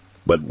peace.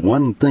 But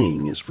one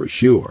thing is for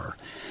sure.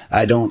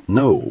 I don't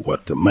know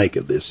what to make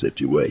of this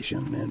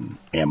situation, and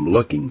am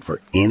looking for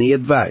any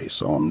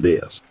advice on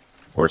this,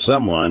 or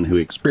someone who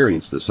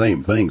experienced the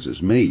same things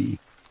as me.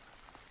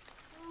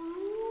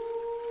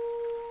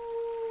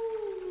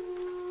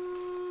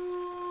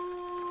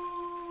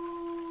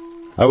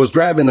 I was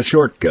driving a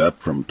shortcut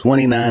from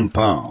 29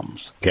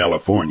 Palms,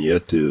 California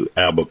to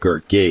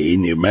Albuquerque,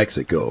 New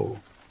Mexico.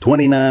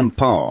 29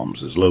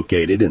 Palms is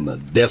located in the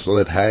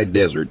desolate high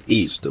desert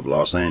east of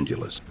Los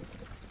Angeles.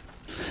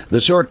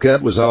 The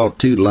shortcut was all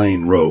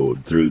two-lane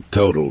road through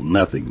total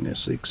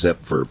nothingness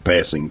except for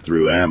passing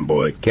through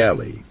Amboy,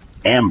 Cali.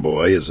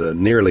 Amboy is a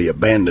nearly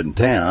abandoned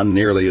town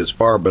nearly as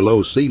far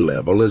below sea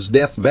level as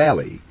Death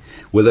Valley,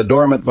 with a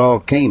dormant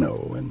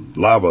volcano and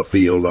lava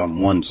field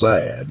on one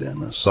side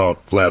and a salt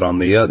flat on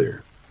the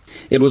other.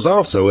 It was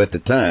also at the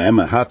time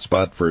a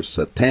hotspot for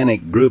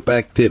satanic group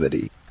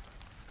activity.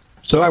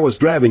 So I was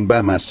driving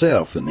by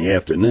myself in the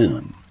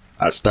afternoon.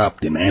 I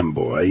stopped in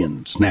Amboy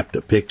and snapped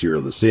a picture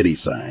of the city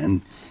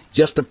sign,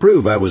 just to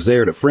prove I was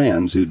there to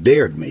friends who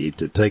dared me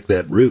to take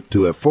that route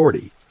to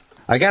I-40.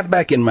 I got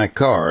back in my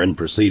car and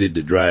proceeded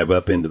to drive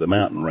up into the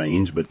mountain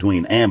range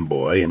between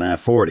Amboy and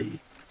I-40.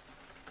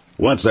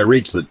 Once I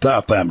reached the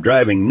top, I'm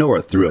driving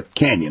north through a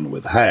canyon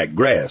with high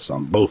grass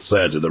on both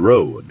sides of the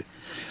road.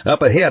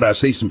 Up ahead, I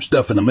see some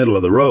stuff in the middle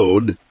of the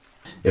road.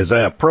 As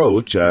I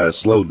approach, I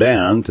slow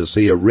down to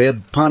see a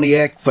red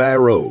Pontiac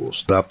Fiero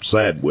stopped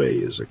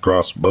sideways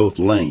across both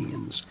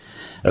lanes,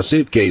 a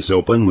suitcase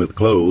open with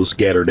clothes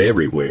scattered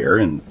everywhere,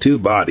 and two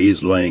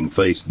bodies laying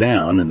face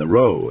down in the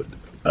road,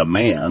 a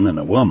man and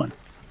a woman.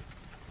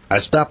 I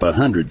stop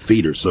 100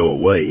 feet or so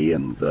away,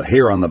 and the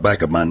hair on the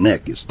back of my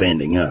neck is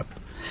standing up.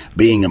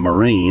 Being a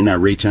Marine, I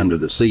reach under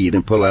the seat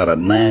and pull out a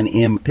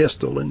 9M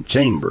pistol and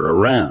chamber a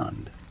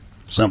round.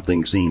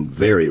 Something seemed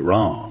very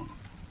wrong.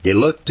 It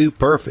looked too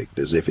perfect,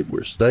 as if it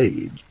were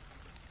staged.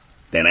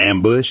 An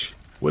ambush?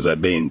 Was I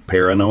being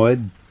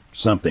paranoid?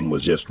 Something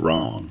was just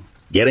wrong.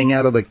 Getting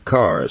out of the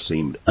car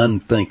seemed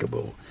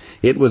unthinkable.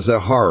 It was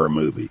a horror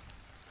movie.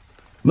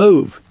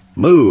 Move!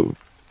 Move!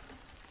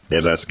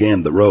 As I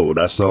scanned the road,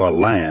 I saw a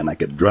line I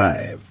could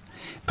drive.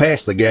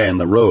 Past the guy in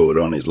the road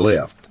on his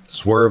left.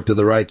 Swerve to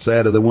the right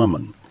side of the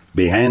woman.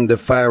 Behind the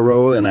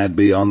fire and I'd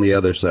be on the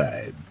other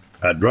side.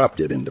 I dropped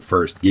it into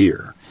first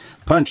gear,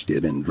 punched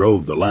it, and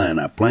drove the line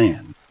I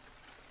planned.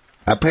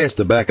 I passed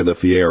the back of the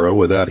Fiero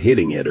without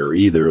hitting it or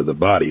either of the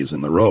bodies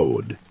in the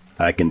road.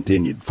 I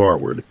continued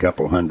forward a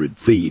couple 100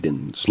 feet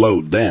and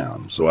slowed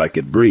down so I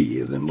could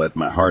breathe and let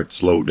my heart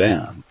slow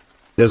down.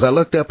 As I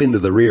looked up into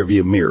the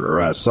rearview mirror,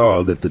 I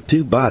saw that the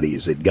two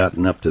bodies had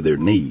gotten up to their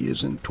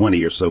knees and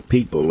 20 or so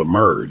people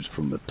emerged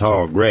from the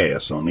tall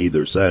grass on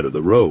either side of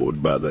the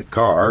road by the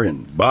car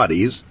and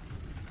bodies.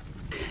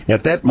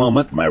 At that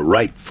moment, my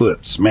right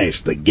foot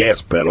smashed the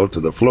gas pedal to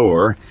the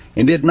floor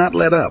and did not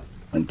let up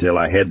until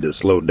I had to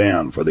slow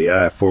down for the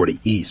I-40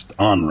 East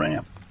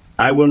on-ramp.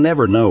 I will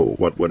never know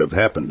what would have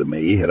happened to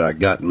me had I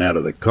gotten out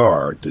of the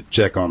car to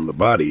check on the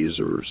bodies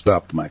or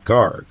stopped my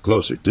car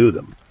closer to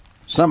them.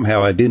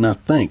 Somehow I do not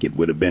think it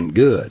would have been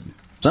good.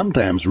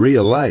 Sometimes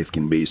real life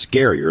can be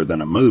scarier than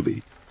a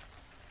movie.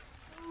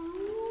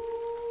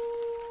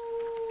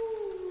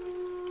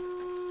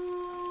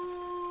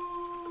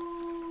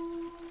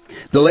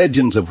 The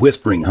legends of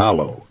Whispering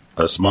Hollow,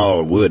 a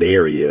small wood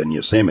area in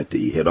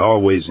Yosemite, had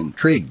always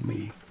intrigued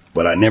me,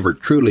 but I never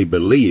truly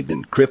believed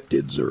in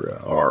cryptids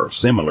or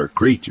similar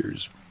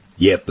creatures.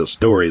 Yet the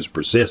stories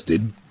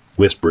persisted,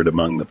 whispered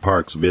among the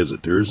park's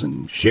visitors,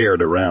 and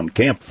shared around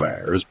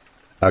campfires.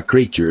 A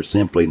creature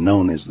simply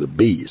known as the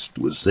Beast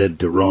was said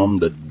to roam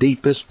the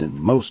deepest and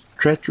most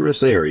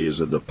treacherous areas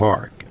of the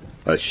park,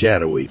 a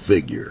shadowy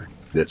figure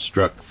that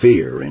struck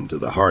fear into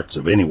the hearts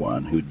of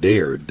anyone who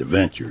dared to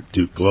venture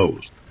too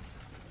close.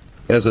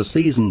 As a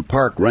seasoned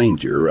park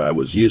ranger, I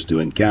was used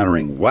to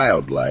encountering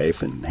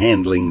wildlife and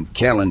handling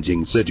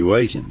challenging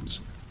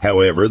situations.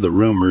 However, the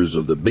rumors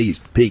of the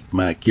Beast piqued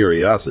my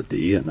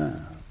curiosity, and I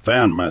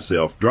found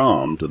myself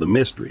drawn to the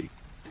mystery.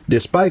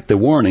 Despite the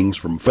warnings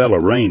from fellow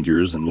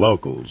rangers and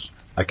locals,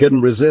 I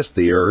couldn't resist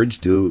the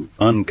urge to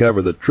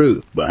uncover the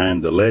truth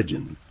behind the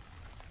legend.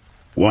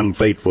 One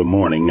fateful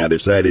morning, I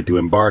decided to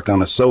embark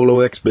on a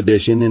solo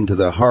expedition into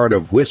the heart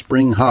of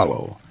Whispering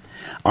Hollow.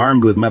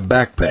 Armed with my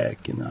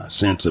backpack and a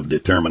sense of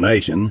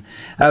determination,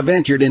 I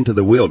ventured into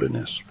the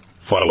wilderness,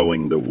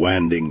 following the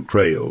winding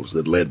trails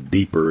that led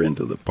deeper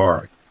into the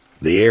park.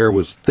 The air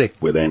was thick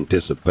with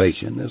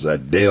anticipation as I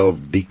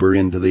delved deeper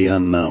into the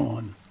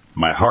unknown,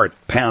 my heart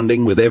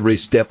pounding with every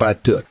step I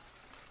took.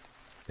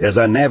 As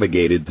I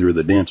navigated through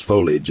the dense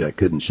foliage, I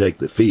couldn't shake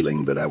the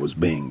feeling that I was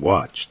being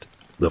watched.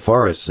 The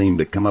forest seemed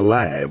to come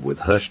alive with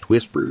hushed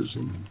whispers,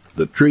 and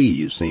the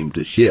trees seemed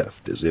to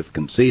shift as if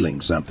concealing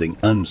something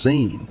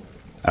unseen.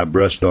 I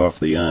brushed off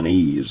the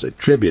unease,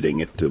 attributing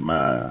it to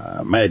my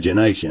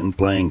imagination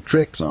playing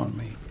tricks on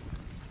me.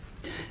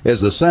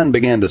 As the sun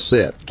began to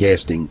set,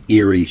 casting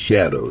eerie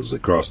shadows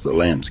across the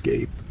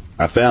landscape,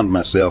 I found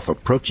myself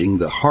approaching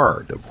the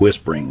heart of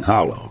Whispering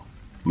Hollow.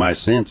 My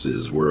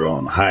senses were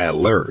on high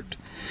alert,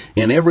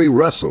 and every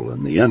rustle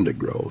in the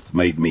undergrowth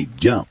made me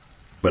jump.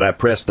 But I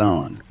pressed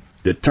on,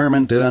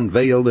 determined to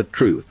unveil the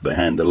truth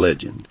behind the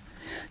legend.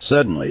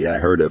 Suddenly I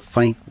heard a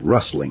faint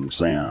rustling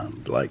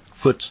sound, like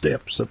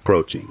footsteps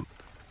approaching.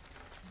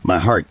 My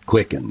heart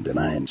quickened, and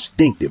I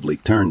instinctively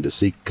turned to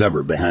seek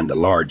cover behind a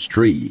large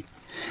tree.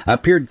 I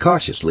peered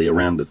cautiously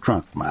around the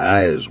trunk, my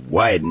eyes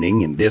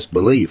widening in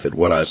disbelief at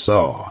what I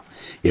saw.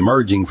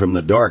 Emerging from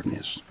the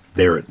darkness,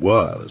 there it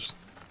was,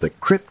 the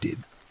cryptid,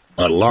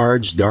 a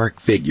large dark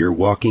figure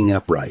walking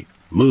upright,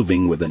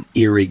 moving with an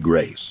eerie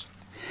grace.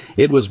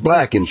 It was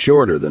black and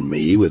shorter than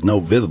me, with no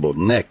visible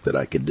neck that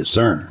I could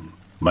discern.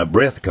 My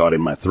breath caught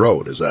in my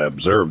throat as I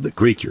observed the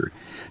creature,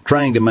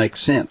 trying to make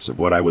sense of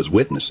what I was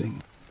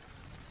witnessing.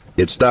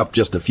 It stopped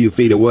just a few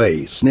feet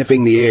away,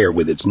 sniffing the air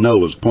with its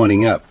nose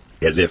pointing up,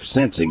 as if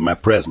sensing my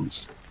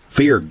presence.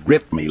 Fear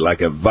gripped me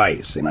like a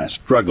vice, and I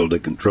struggled to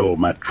control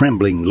my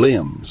trembling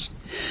limbs.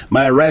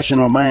 My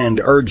irrational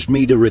mind urged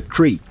me to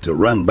retreat, to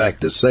run back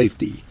to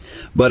safety,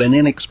 but an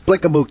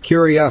inexplicable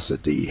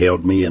curiosity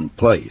held me in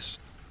place.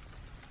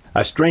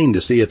 I strained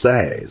to see its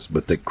eyes,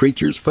 but the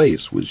creature's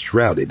face was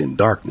shrouded in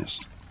darkness.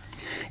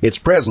 Its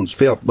presence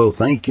felt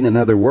both ancient and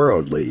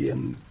otherworldly,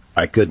 and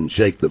I couldn't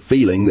shake the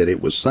feeling that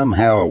it was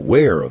somehow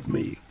aware of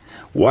me,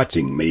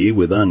 watching me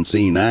with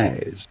unseen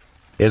eyes.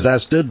 As I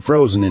stood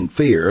frozen in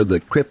fear, the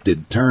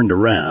cryptid turned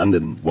around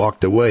and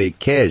walked away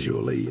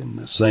casually in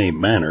the same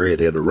manner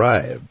it had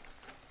arrived.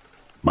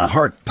 My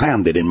heart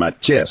pounded in my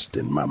chest,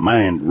 and my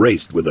mind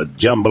raced with a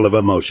jumble of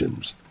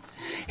emotions.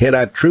 Had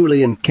I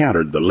truly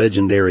encountered the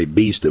legendary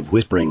beast of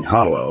Whispering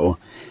Hollow,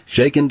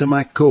 shaken to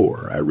my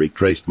core, I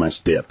retraced my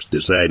steps,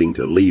 deciding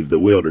to leave the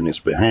wilderness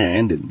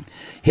behind and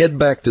head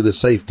back to the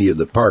safety of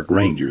the park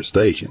ranger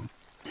station.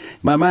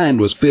 My mind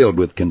was filled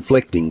with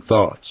conflicting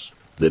thoughts.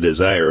 The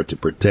desire to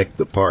protect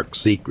the park's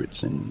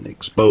secrets and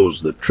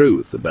expose the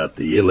truth about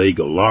the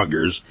illegal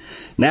loggers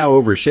now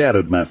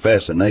overshadowed my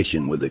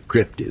fascination with the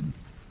cryptid.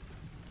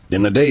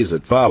 In the days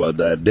that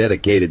followed, I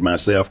dedicated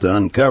myself to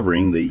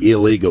uncovering the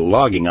illegal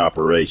logging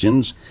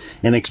operations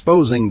and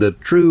exposing the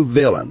true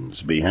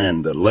villains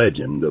behind the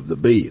legend of the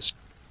beast.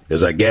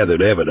 As I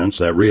gathered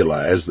evidence, I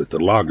realized that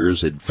the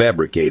loggers had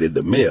fabricated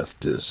the myth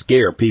to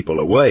scare people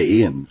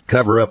away and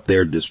cover up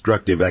their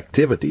destructive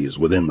activities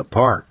within the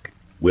park.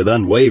 With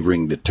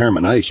unwavering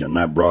determination,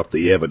 I brought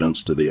the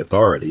evidence to the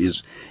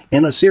authorities,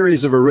 and a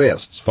series of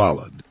arrests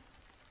followed.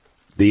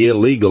 The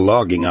illegal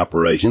logging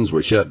operations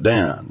were shut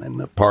down, and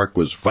the park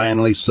was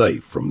finally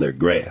safe from their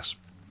grasp.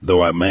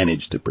 Though I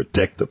managed to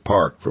protect the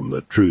park from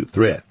the true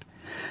threat,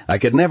 I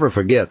could never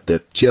forget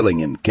that chilling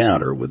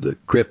encounter with the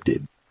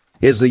cryptid.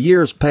 As the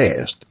years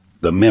passed,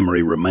 the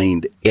memory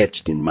remained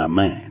etched in my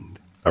mind,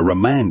 a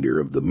reminder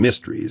of the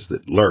mysteries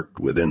that lurked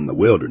within the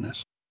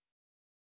wilderness.